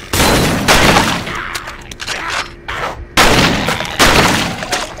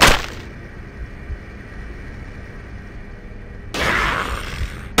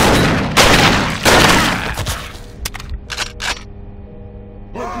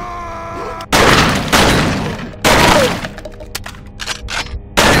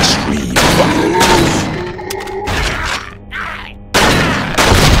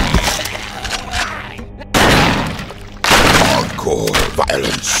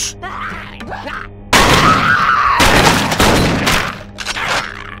 Violence.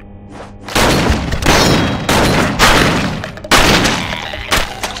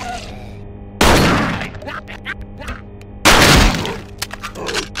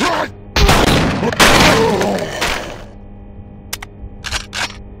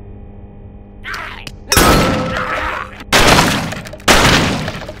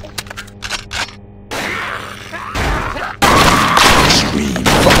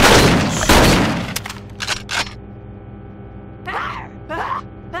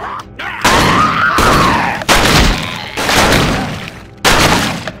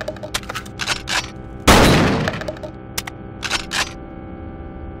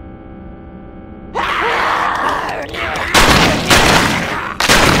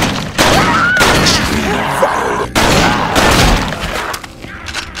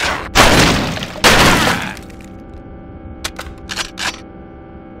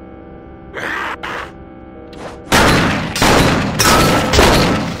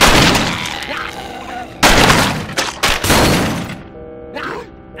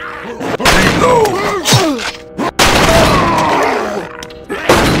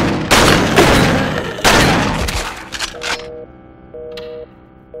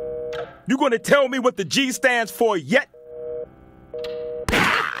 You gonna tell me what the G stands for yet?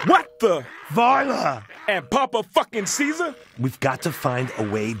 What the? Varla! And Papa fucking Caesar? We've got to find a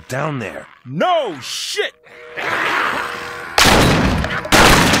way down there. No shit!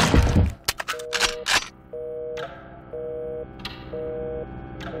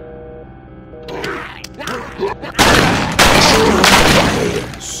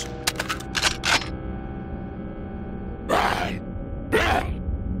 Violence.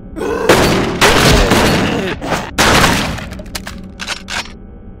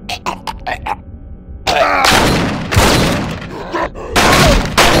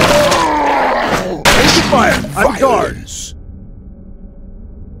 Fire! On guard!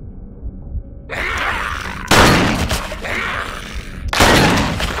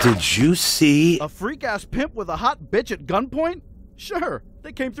 Did you see a freak-ass pimp with a hot bitch at gunpoint? Sure,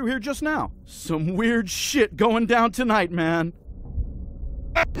 they came through here just now. Some weird shit going down tonight, man.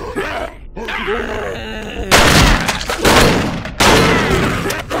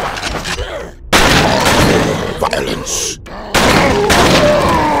 Violence.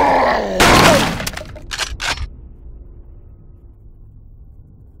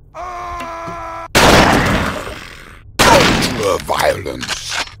 Ultra violence.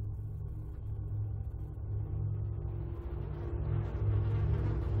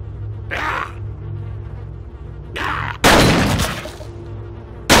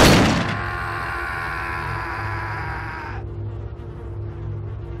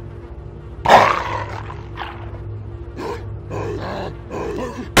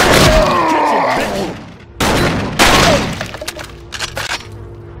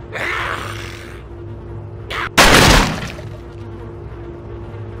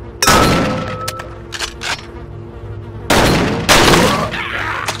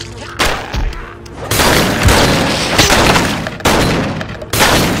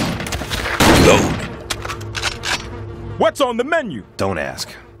 What's on the menu? Don't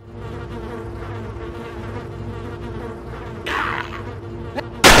ask.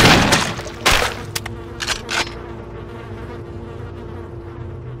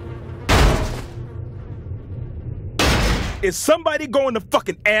 Is somebody going to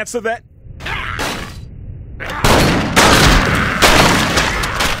fucking answer that?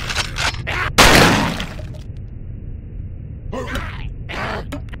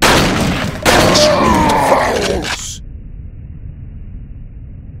 Violence.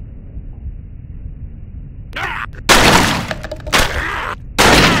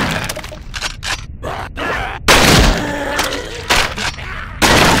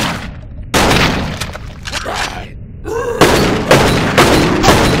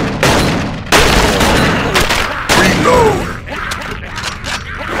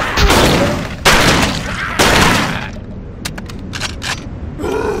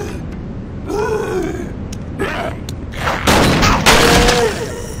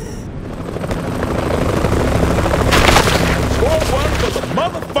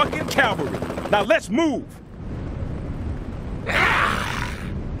 move. Man,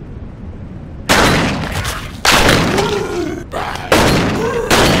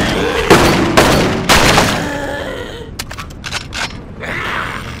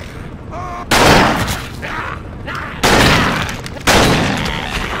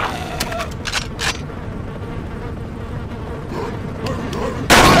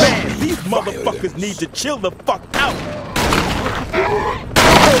 these motherfuckers need to chill the fuck out.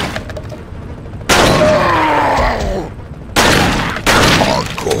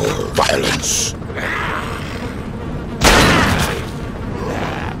 Hardcore violence.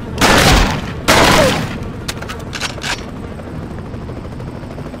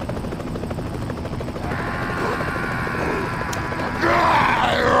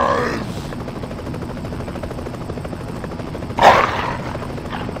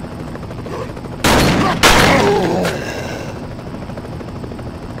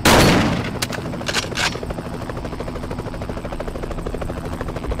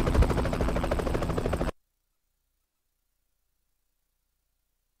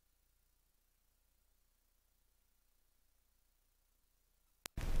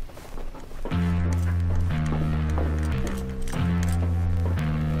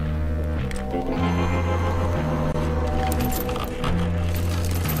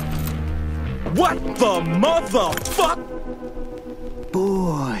 What the motherfuck?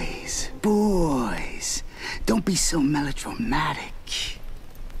 Boys, don't be so melodramatic.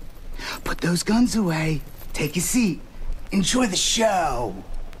 Put those guns away, take a seat, enjoy the show.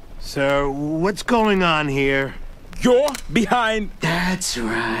 Sir, what's going on here? You're behind... That's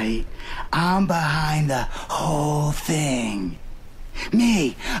right. I'm behind the whole thing.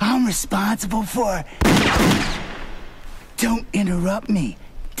 Me, I'm responsible for... Don't interrupt me,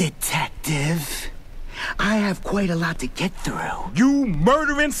 detective. I have quite a lot to get through. You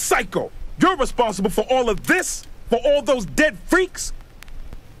murdering psycho! You're responsible for all of this? For all those dead freaks?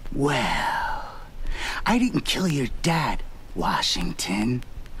 Well, I didn't kill your dad, Washington.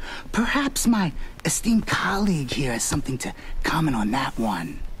 Perhaps my esteemed colleague here has something to comment on that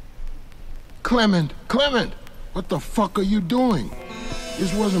one. Clement, what the fuck are you doing?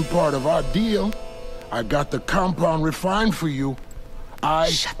 This wasn't part of our deal. I got the compound refined for you.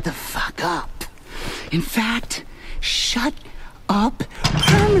 Shut the fuck up. In fact, shut up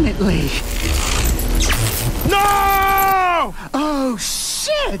permanently. No! Oh,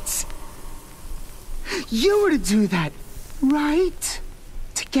 shit! You were to do that, right?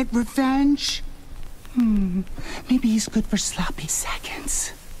 To get revenge? Maybe he's good for sloppy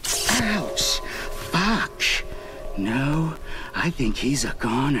seconds. Ouch. Fuck. No, I think he's a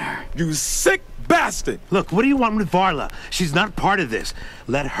goner. You sick bastard! Look, what do you want with Varla? She's not part of this.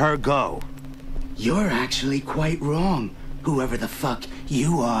 Let her go. You're actually quite wrong, whoever the fuck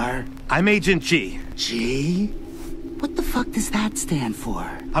you are. I'm Agent G. G? What the fuck does that stand for?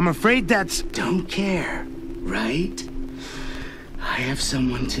 I'm afraid that's... Don't care, right? I have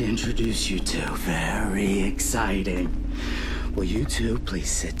someone to introduce you to. Very exciting. Will you two please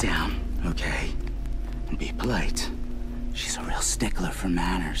sit down, okay? And be polite. She's a real stickler for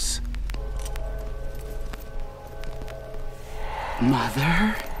manners.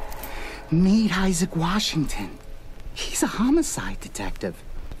 Mother, meet Isaac Washington. He's a homicide detective.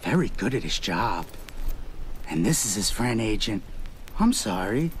 Very good at his job. And this is his friend, Agent... I'm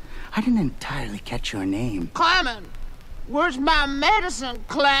sorry. I didn't entirely catch your name. Clement! Where's my medicine,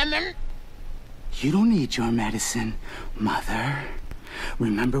 Clement? You don't need your medicine, Mother.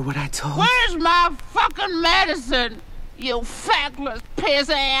 Remember what I told... Where's my fucking medicine, you feckless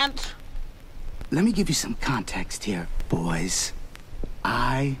peasant? Let me give you some context here, boys.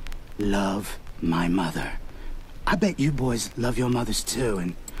 I love my mother. I bet you boys love your mothers too,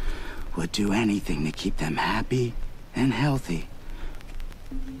 and would do anything to keep them happy and healthy.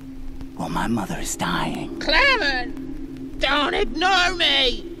 Well, my mother is dying. Clement! Don't ignore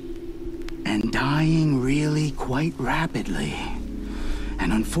me! And dying really quite rapidly.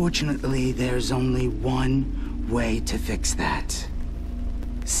 And unfortunately, there's only one way to fix that.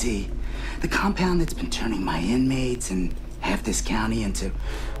 See, the compound that's been turning my inmates and half this county into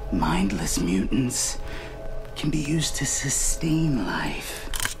mindless mutants can be used to sustain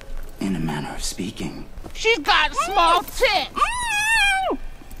life, in a manner of speaking. She's got small tits!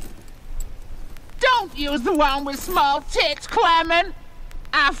 Don't use the one with small tits, Clement!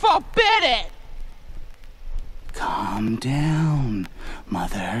 I forbid it! Calm down,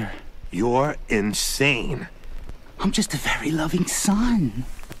 Mother. You're insane. I'm just a very loving son.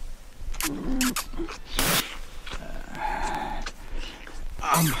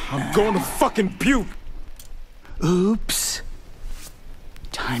 I'm going to fucking puke. Oops.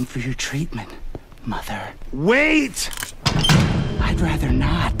 Time for your treatment, Mother. Wait! I'd rather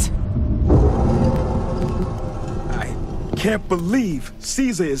not. I can't believe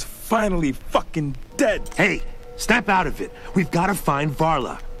Caesar is finally fucking dead. Hey, snap out of it. We've got to find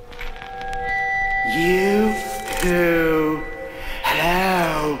Varla. You two.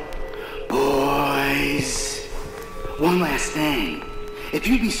 Hello, boys. One last thing. If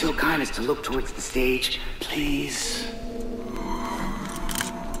you'd be so kind as to look towards the stage, please.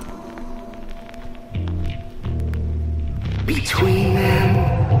 Between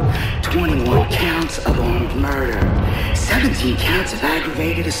them, 21 counts of armed murder, 17 counts of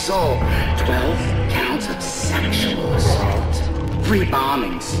aggravated assault, 12 counts of sexual assault, 3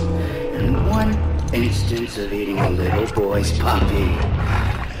 bombings, and 1 instance of eating a little boy's puppy.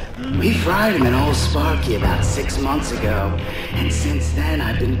 We fried him in Old Sparky about 6 months ago, and since then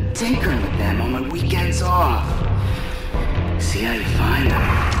I've been tinkering with them on my weekends off. See how you find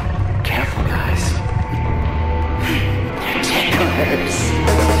them. Careful, guys. Ticklers.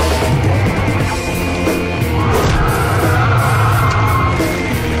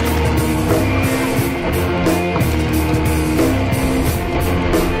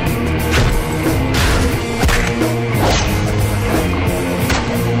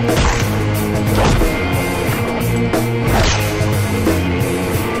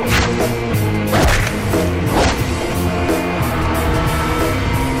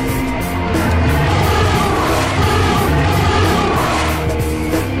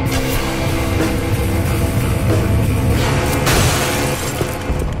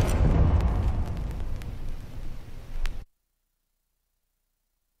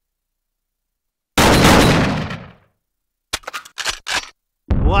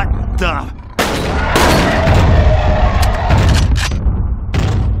 What the?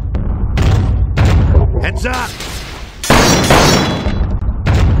 Heads up!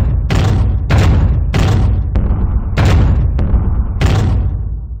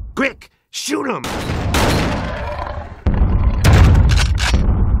 Quick, shoot him!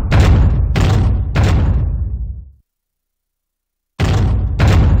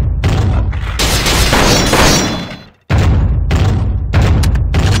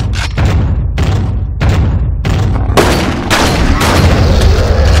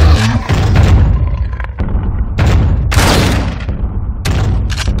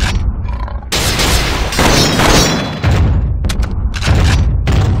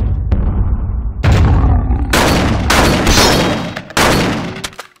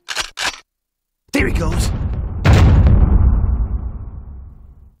 There he goes.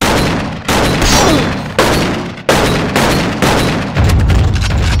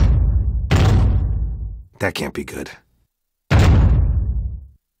 That can't be good.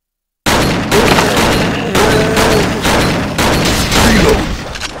 Reload.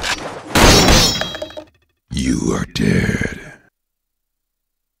 You are dead.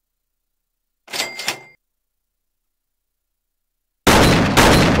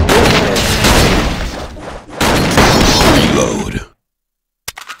 Reload.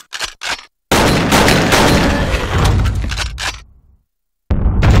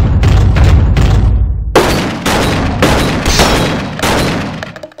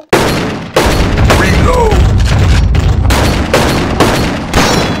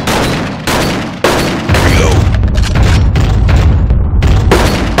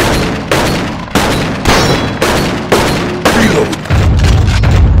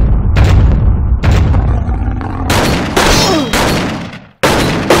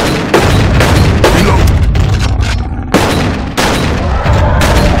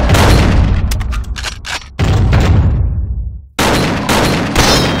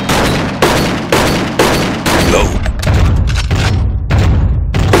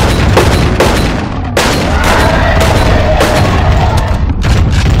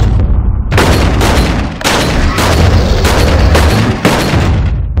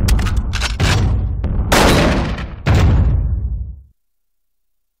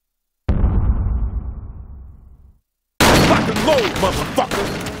 Fucking load, motherfucker!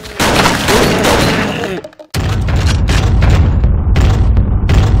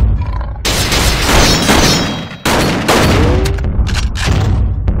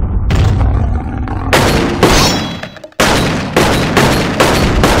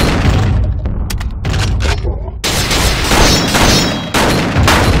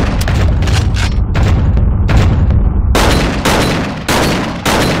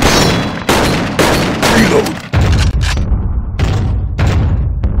 Reload.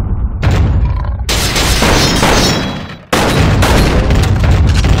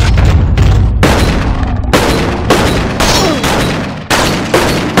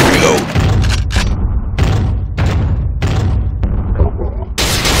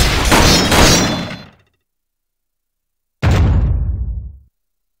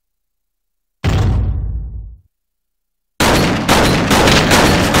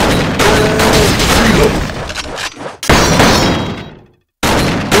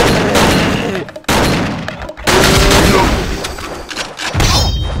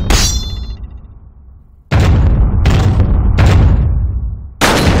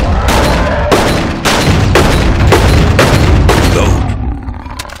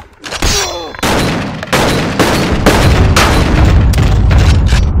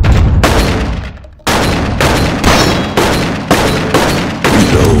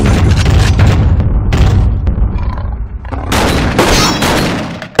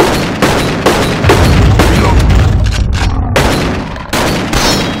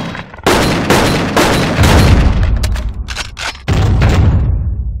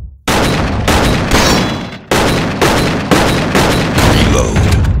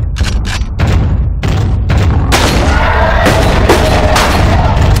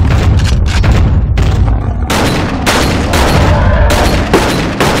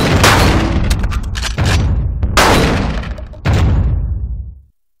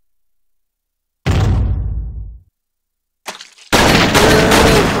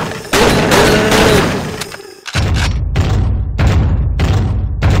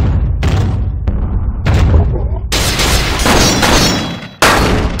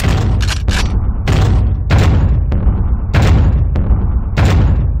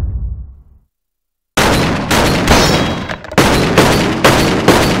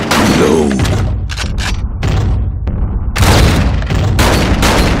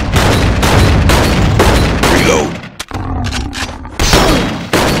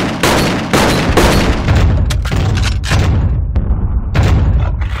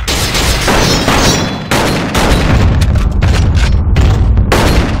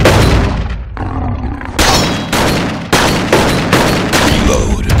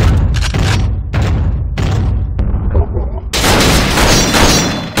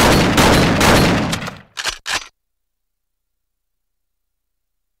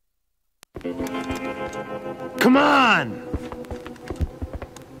 Come on!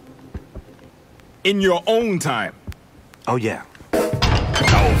 In your own time. Oh, yeah.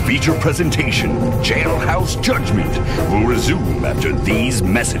 Our feature presentation, Jailhouse Judgment, will resume after these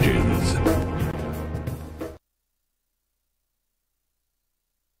messages.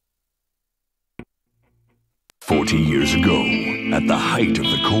 Years ago, at the height of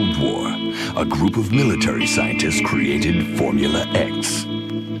the Cold War, a group of military scientists created Formula X.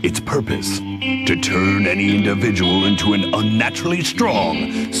 Its purpose, to turn any individual into an unnaturally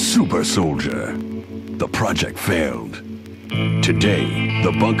strong super soldier. The project failed. Today,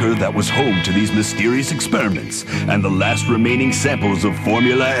 the bunker that was home to these mysterious experiments and the last remaining samples of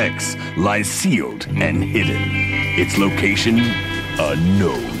Formula X lies sealed and hidden. Its location,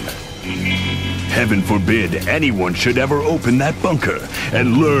 unknown. Heaven forbid anyone should ever open that bunker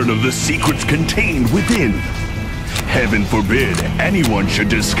and learn of the secrets contained within. Heaven forbid anyone should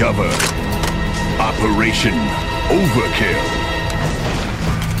discover Operation Overkill.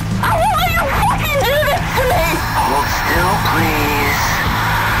 Why will you fucking do this to me? Hold still, please.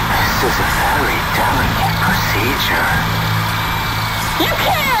 This is a very delicate procedure. You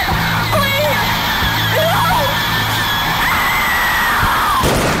can't! Please! No!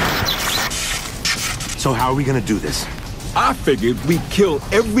 So how are we gonna do this? I figured we'd kill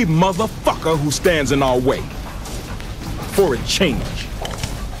every motherfucker who stands in our way. For a change.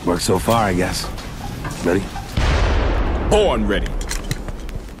 Worked so far, I guess. Ready? Born ready.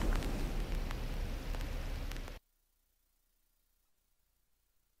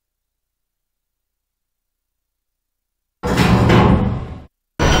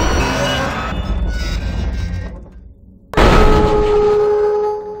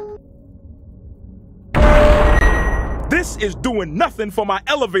 This is doing nothing for my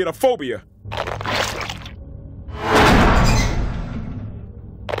elevator phobia.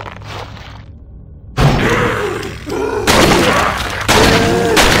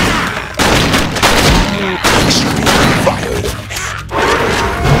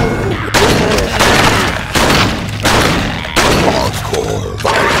 Hardcore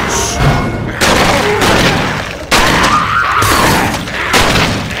violence.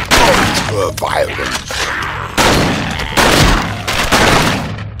 Ultra violence.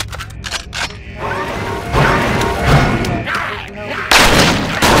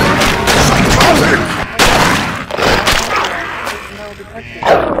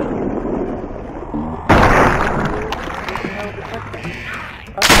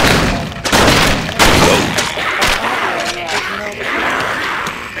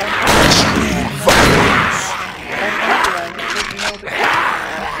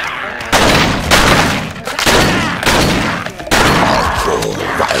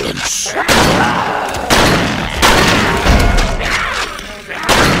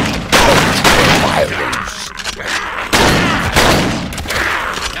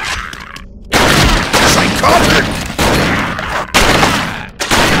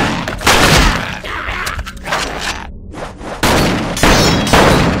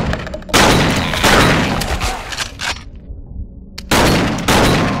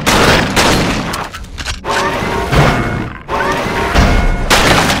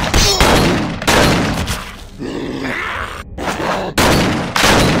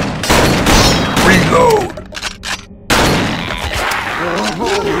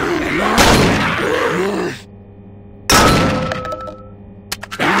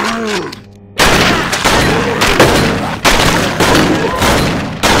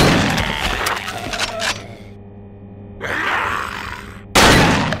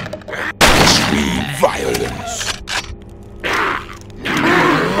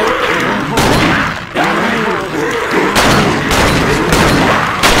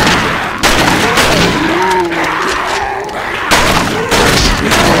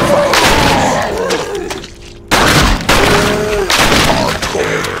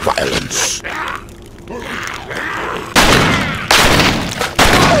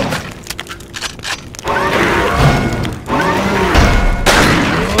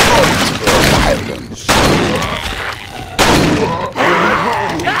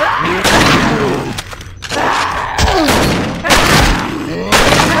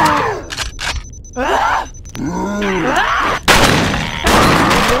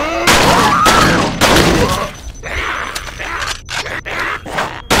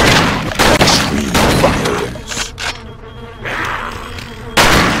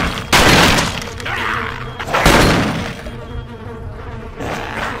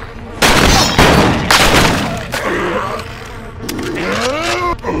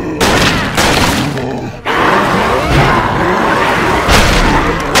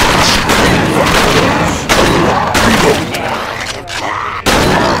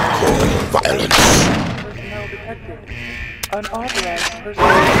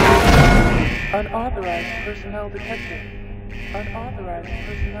 personnel detected. Unauthorized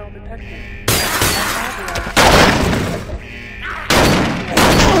personnel detected.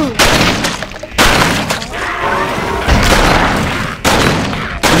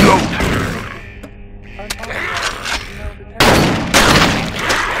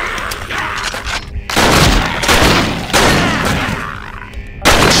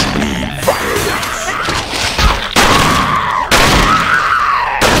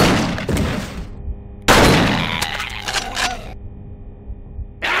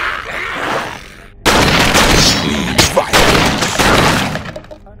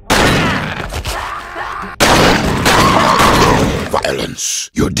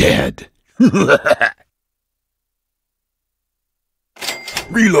 You're dead.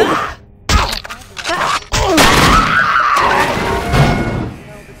 Reload.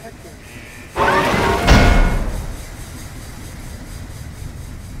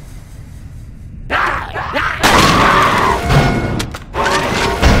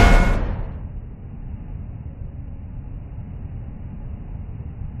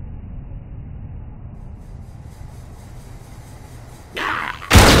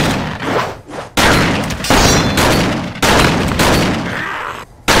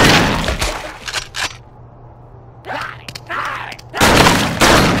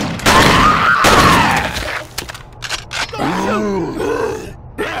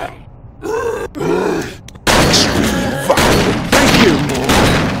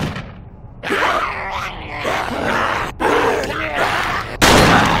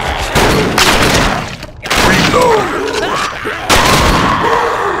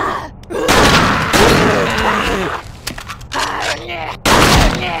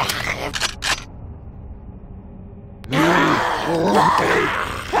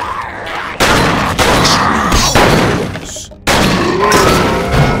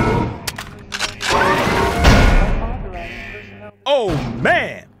 Oh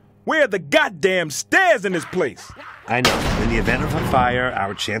man, where are the goddamn stairs in this place? I know. In the event of a fire,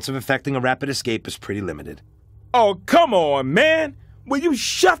 our chance of effecting a rapid escape is pretty limited. Oh, come on, man. Will you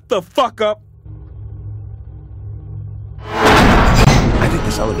shut the fuck up? I think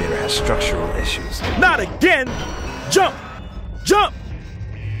this elevator has structural issues. Not again! Jump! Jump!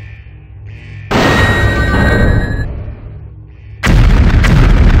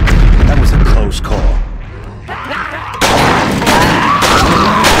 That was a close call.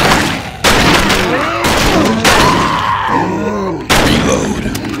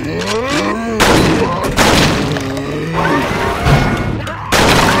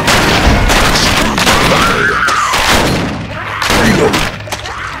 Reload.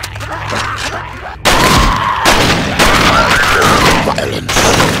 Violence.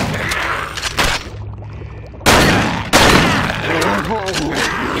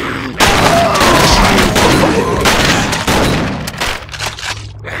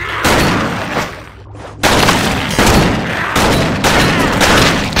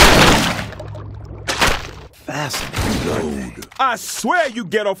 Fascinating. I swear you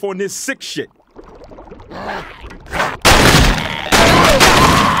get off on this sick shit.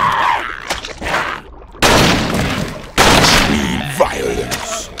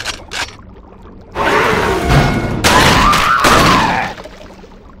 Violence.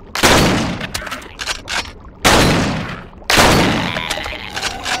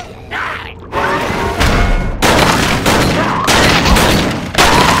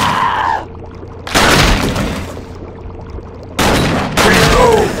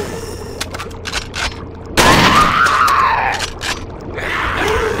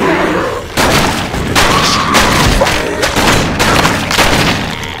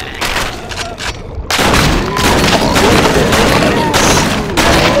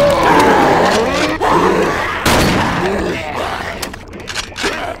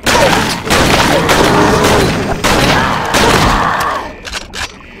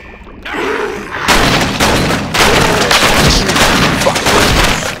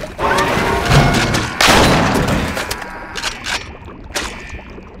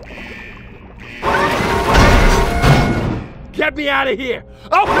 Get me out of here!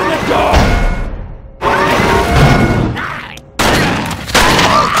 Open the door!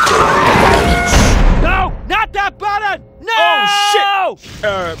 No! Not that button! No! Oh,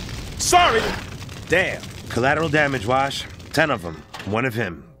 shit! Sorry. Damn. Collateral damage, Wash. 10 of them. One of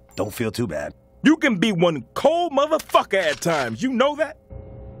him. Don't feel too bad. You can be one cold motherfucker at times. You know that?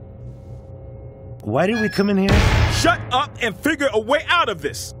 Why did we come in here? Shut up and figure a way out of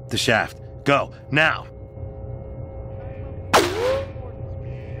this. The shaft. Go. Now.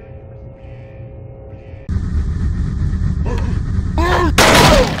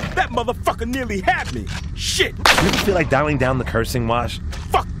 That motherfucker nearly had me. Shit. You ever feel like dialing down the cursing, Wash?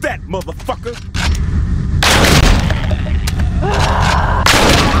 Fuck that, motherfucker.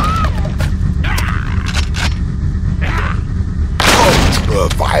 Ultra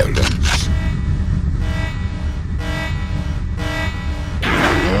violence.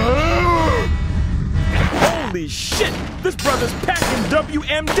 Holy shit! This brother's packing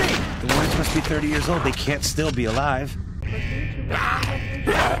WMD! The ones must be 30 years old. They can't still be alive.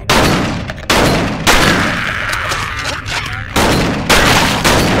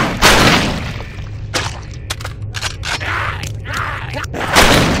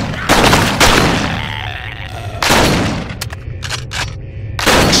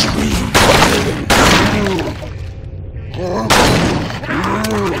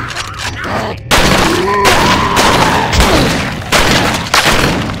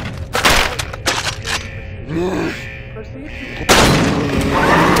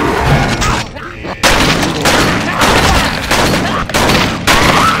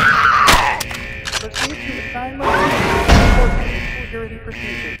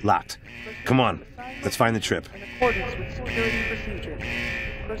 Locked. Come on. Let's find the trip. In accordance with security procedure.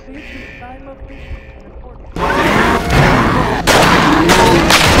 Proceed to assign location in accordance.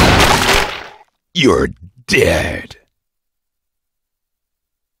 You're dead.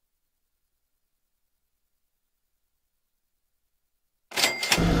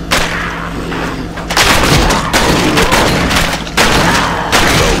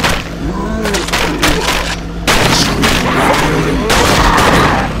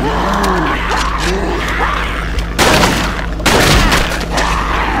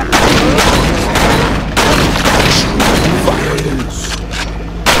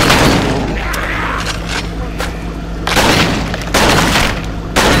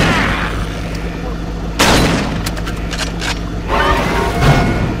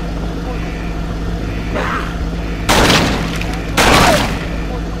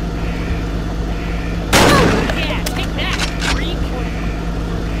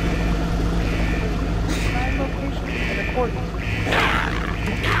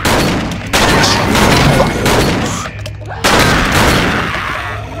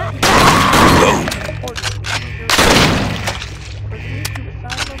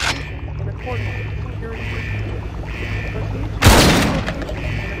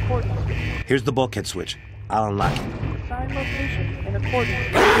 Here's the bulkhead switch. I'll unlock it. Assign location in accordance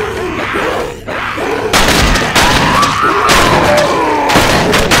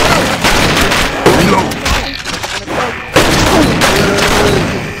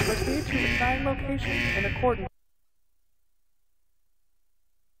Proceed to assign location in accordance.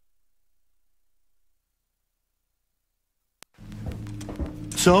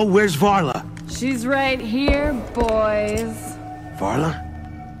 So, where's Varla? She's right here, boys. Varla?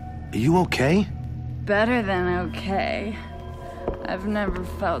 Are you okay? Better than okay. I've never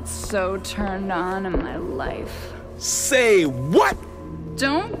felt so turned on in my life. Say what?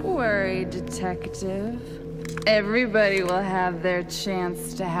 Don't worry, detective. Everybody will have their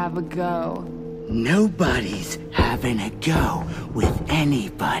chance to have a go. Nobody's having a go with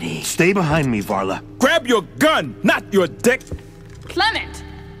anybody. Stay behind me, Varla. Grab your gun, not your dick. Clement,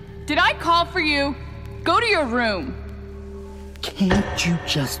 did I call for you? Go to your room. Can't you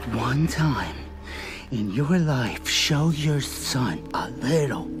just one time in your life show your son a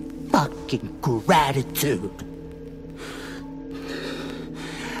little fucking gratitude?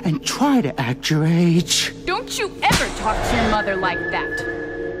 And try to act your age. Don't you ever talk to your mother like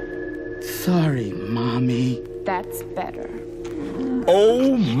that. Sorry, Mommy. That's better.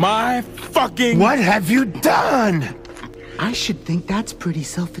 Oh my fucking... What have you done? I should think that's pretty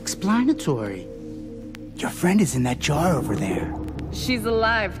self-explanatory. Your friend is in that jar over there. She's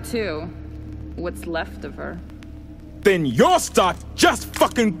alive, too. What's left of her. Then your stock just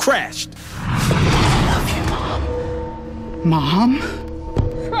fucking crashed. I love you, Mom. Mom?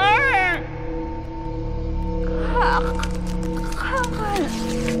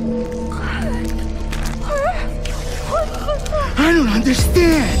 I don't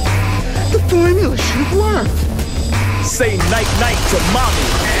understand. The formula should have worked. Say night-night to mommy,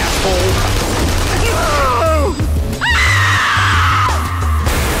 asshole.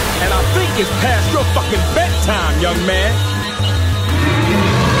 And I think it's past your fucking bedtime, young man.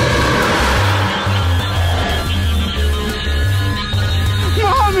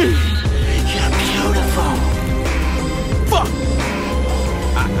 Mommy! You're beautiful. Fuck!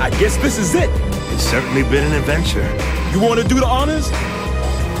 I guess this is it. It's certainly been an adventure. You want to do the honors?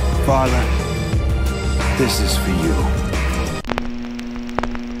 Varla, this is for you.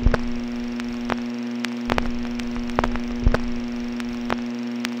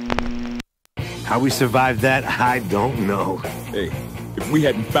 How we survived that, I don't know. Hey, if we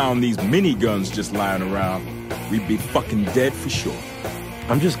hadn't found these miniguns just lying around, we'd be fucking dead for sure.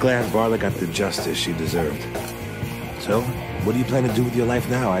 I'm just glad Varla got the justice she deserved. So, what do you plan to do with your life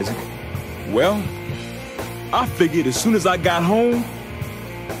now, Isaac? Well, I figured as soon as I got home,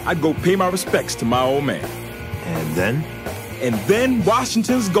 I'd go pay my respects to my old man. And then? And then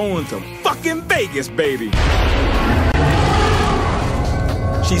Washington's going to fucking Vegas, baby!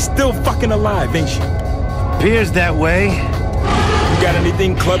 She's still fucking alive, ain't she? Appears that way. You got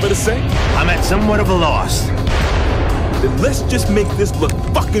anything clever to say? I'm at somewhat of a loss. Then let's just make this look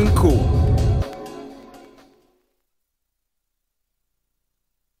fucking cool.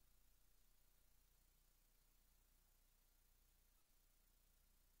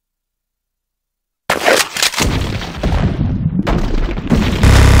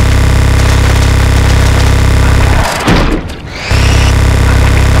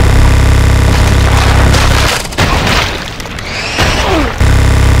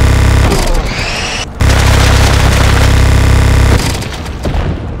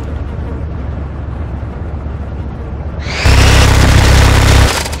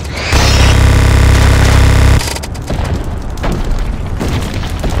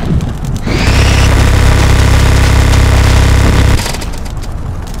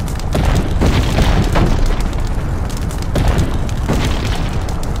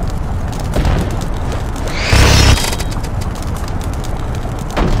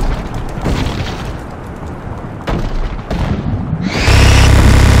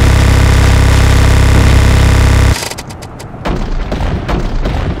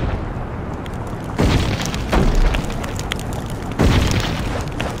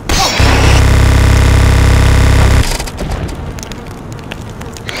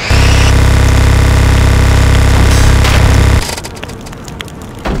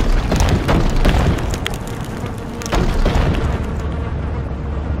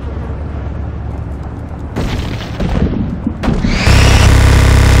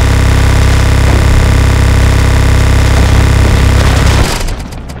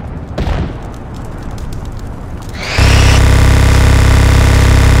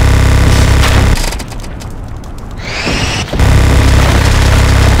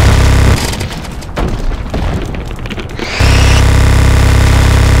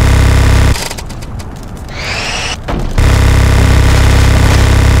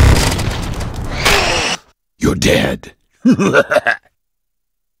 Dead.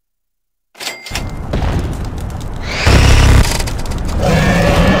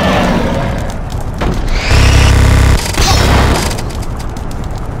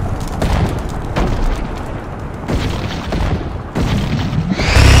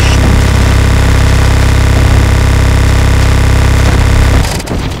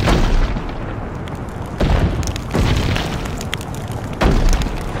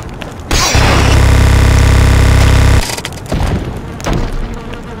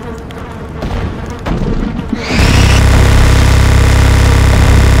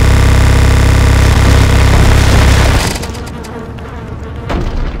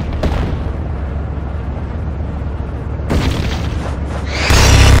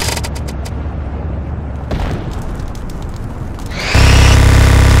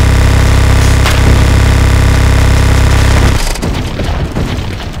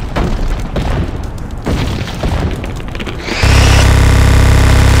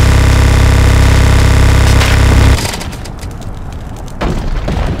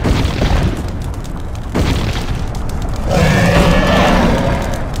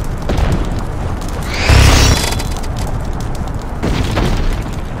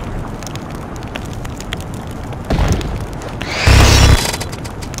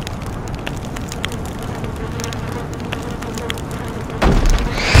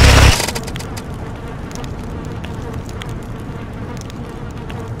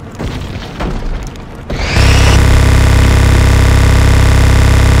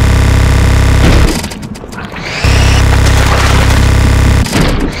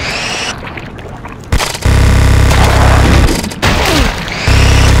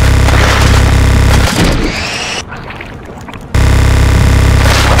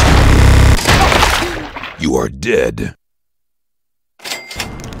 You are dead.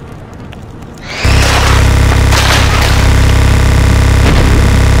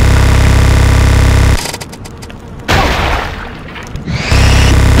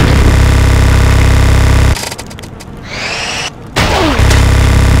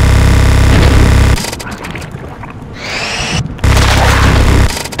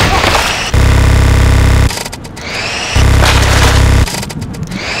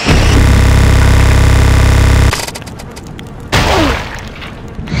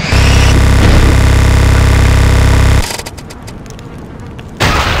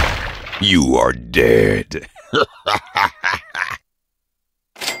 You are dead.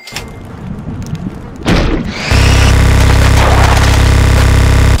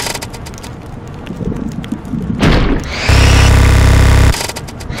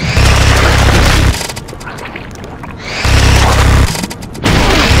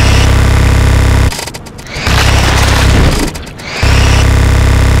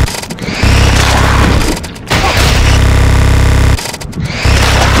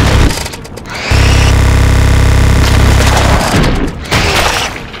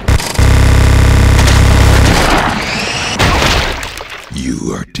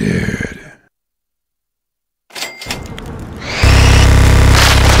 You are dead.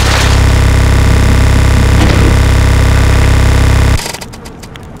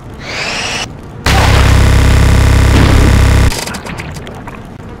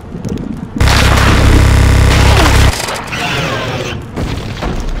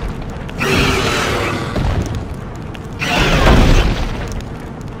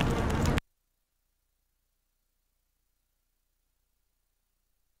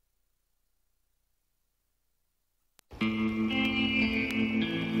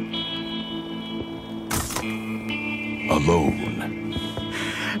 Alone.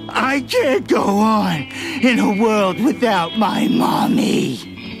 I can't go on in a world without my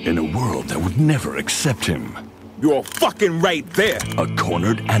mommy. In a world that would never accept him. You're fucking right there. A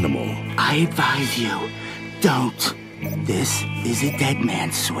cornered animal. I advise you, don't. This is a dead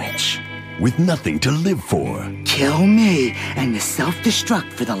man's switch. With nothing to live for. Kill me, and the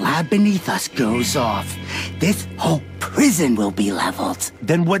self-destruct for the lab beneath us goes off. This whole prison will be leveled.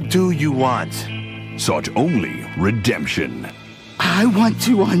 Then what do you want? Sought only redemption. I want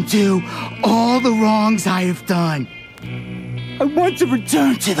to undo all the wrongs I have done. I want to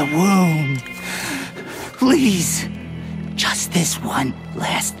return to the womb. Please, just this one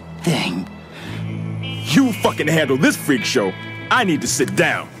last thing. You fucking handle this freak show. I need to sit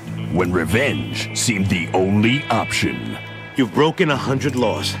down. When revenge seemed the only option. You've broken 100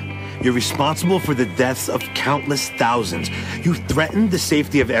 laws. You're responsible for the deaths of countless thousands. You threatened the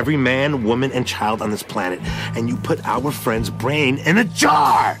safety of every man, woman, and child on this planet. And you put our friend's brain in a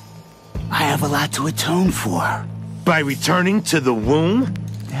jar! I have a lot to atone for. By returning to the womb?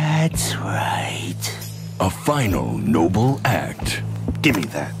 That's right. A final noble act. Give me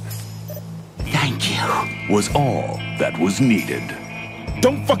that. Thank you. Was all that was needed.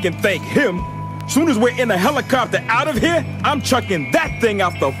 Don't fucking thank him. Soon as we're in a helicopter out of here, I'm chucking that thing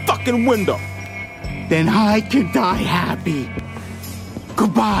out the fucking window. Then I can die happy.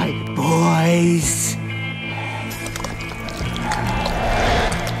 Goodbye, boys.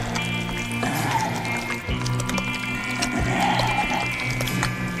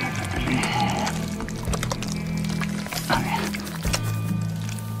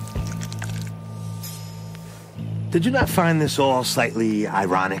 Did you not find this all slightly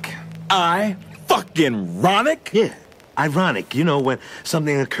ironic? Fucking ironic? Yeah, ironic. You know, when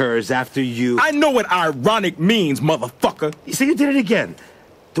something occurs after you... I know what ironic means, motherfucker. You see, you did it again.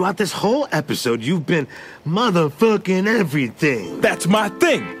 Throughout this whole episode, you've been motherfucking everything. That's my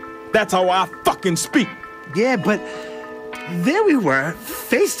thing. That's how I fucking speak. Yeah, but there we were,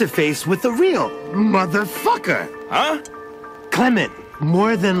 face to face with a real motherfucker. Huh? Clement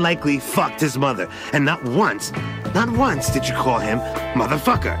more than likely fucked his mother. And not once did you call him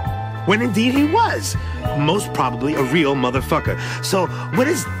motherfucker. When indeed he was. Most probably a real motherfucker. So what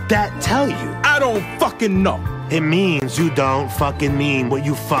does that tell you? I don't fucking know. It means you don't fucking mean what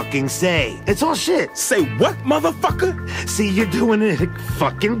you fucking say. It's all shit. Say what, motherfucker? See, you're doing it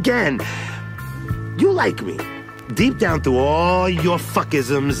fucking again. You like me. Deep down through all your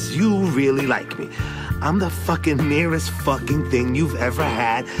fuckisms, you really like me. I'm the fucking nearest fucking thing you've ever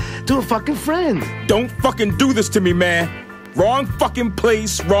had to a fucking friend. Don't fucking do this to me, man. Wrong fucking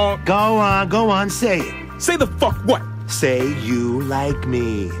place, wrong... Go on, say it. Say the fuck what? Say you like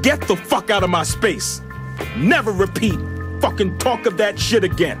me. Get the fuck out of my space. Never repeat fucking talk of that shit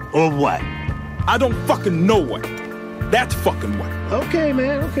again. Or what? I don't fucking know what. That's fucking what. Okay,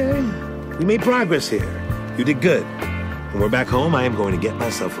 man, okay. We made progress here. You did good. When we're back home, I am going to get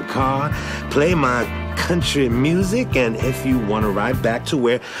myself a car, play my country music, and if you want to ride back to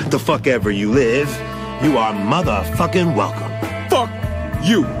where the fuck ever you live, you are motherfucking welcome. Fuck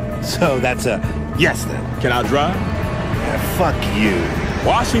you. So that's a yes then. Can I drive? Yeah, fuck you.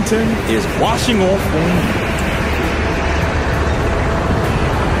 Washington is washing off on you.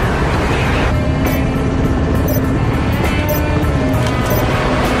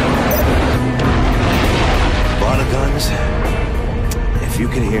 If you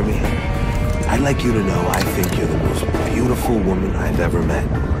can hear me, I'd like you to know I think you're the most beautiful woman I've ever met.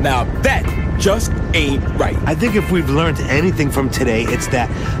 Now that just ain't right. I think if we've learned anything from today, it's that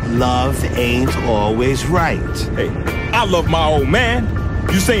love ain't always right. Hey, I love my old man.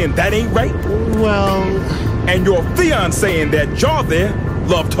 You saying that ain't right? Well... And your fiance saying that y'all there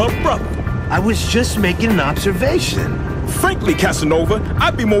loved her brother. I was just making an observation. Frankly, Casanova,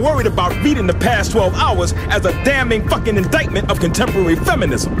 I'd be more worried about reading the past 12 hours as a damning fucking indictment of contemporary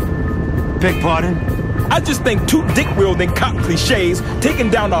feminism. Beg pardon? I just think two dick-wielding cop cliches taking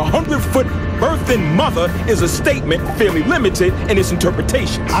down a 100-foot birthing mother is a statement fairly limited in its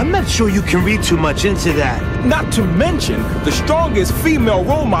interpretation. I'm not sure you can read too much into that. Not to mention, the strongest female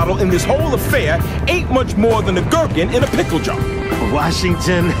role model in this whole affair ain't much more than a gherkin in a pickle jar.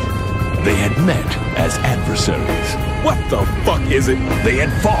 Washington... They had met as adversaries. What the fuck is it? They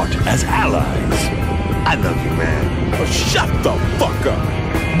had fought as allies. I love you, man. Oh, shut the fuck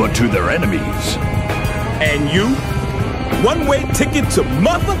up. But to their enemies. And you? One-way ticket to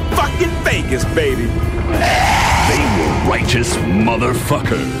motherfucking Vegas, baby. They were righteous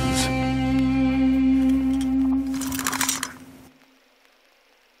motherfuckers.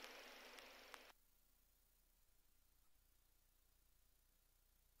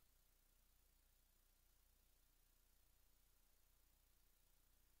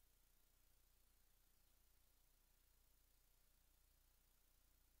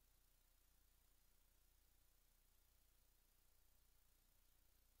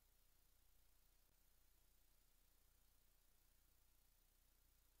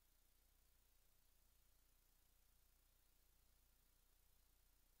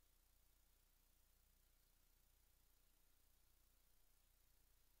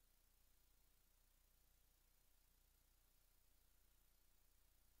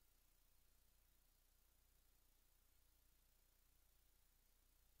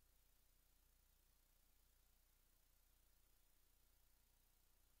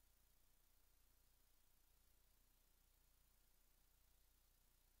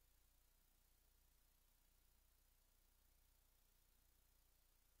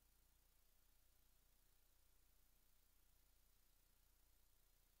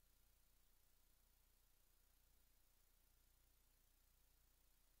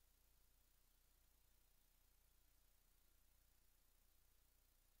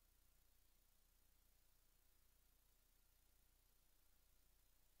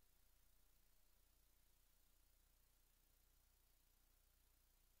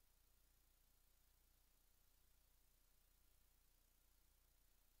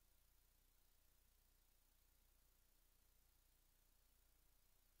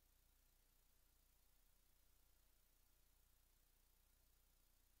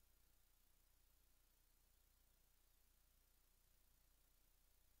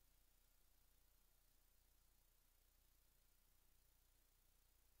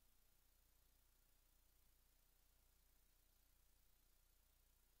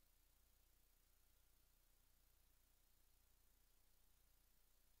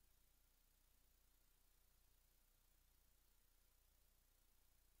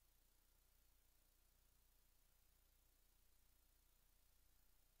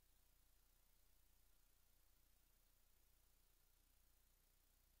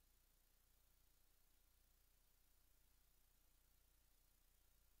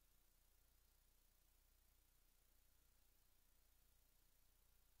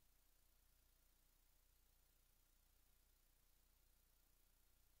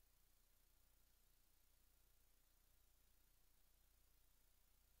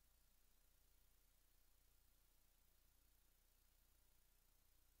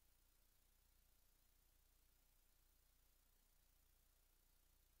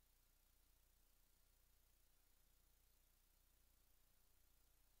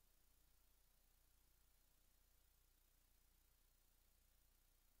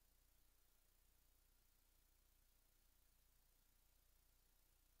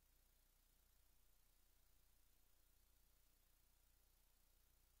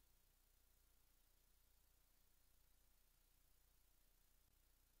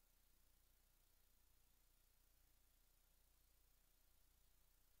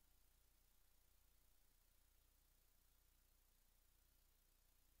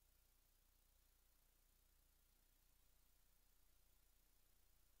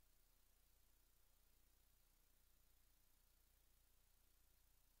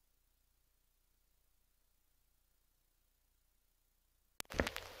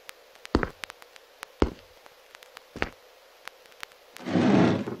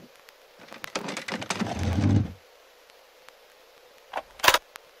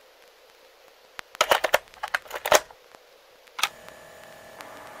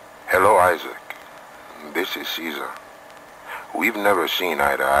 Mrs. Caesar. We've never seen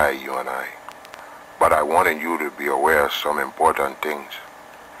eye to eye, you and I. But I wanted you to be aware of some important things.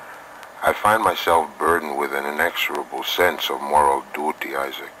 I find myself burdened with an inexorable sense of moral duty,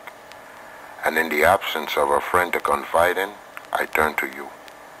 Isaac. And in the absence of a friend to confide in, I turn to you.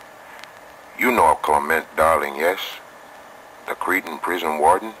 You know of Clement Darling, yes? The Cretan prison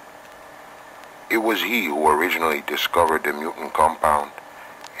warden? It was he who originally discovered the mutant compound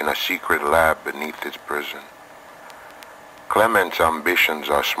in a secret lab beneath its prison. Clement's ambitions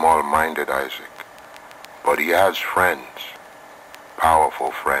are small-minded, Isaac, but he has friends, powerful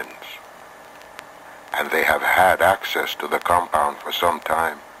friends, and they have had access to the compound for some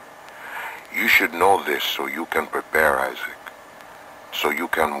time. You should know this so you can prepare, Isaac, so you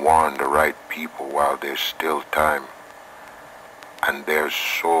can warn the right people while there's still time, and there's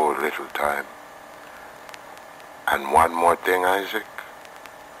so little time. And one more thing, Isaac.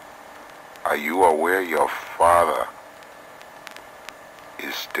 Are you aware your father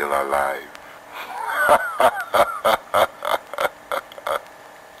is still alive?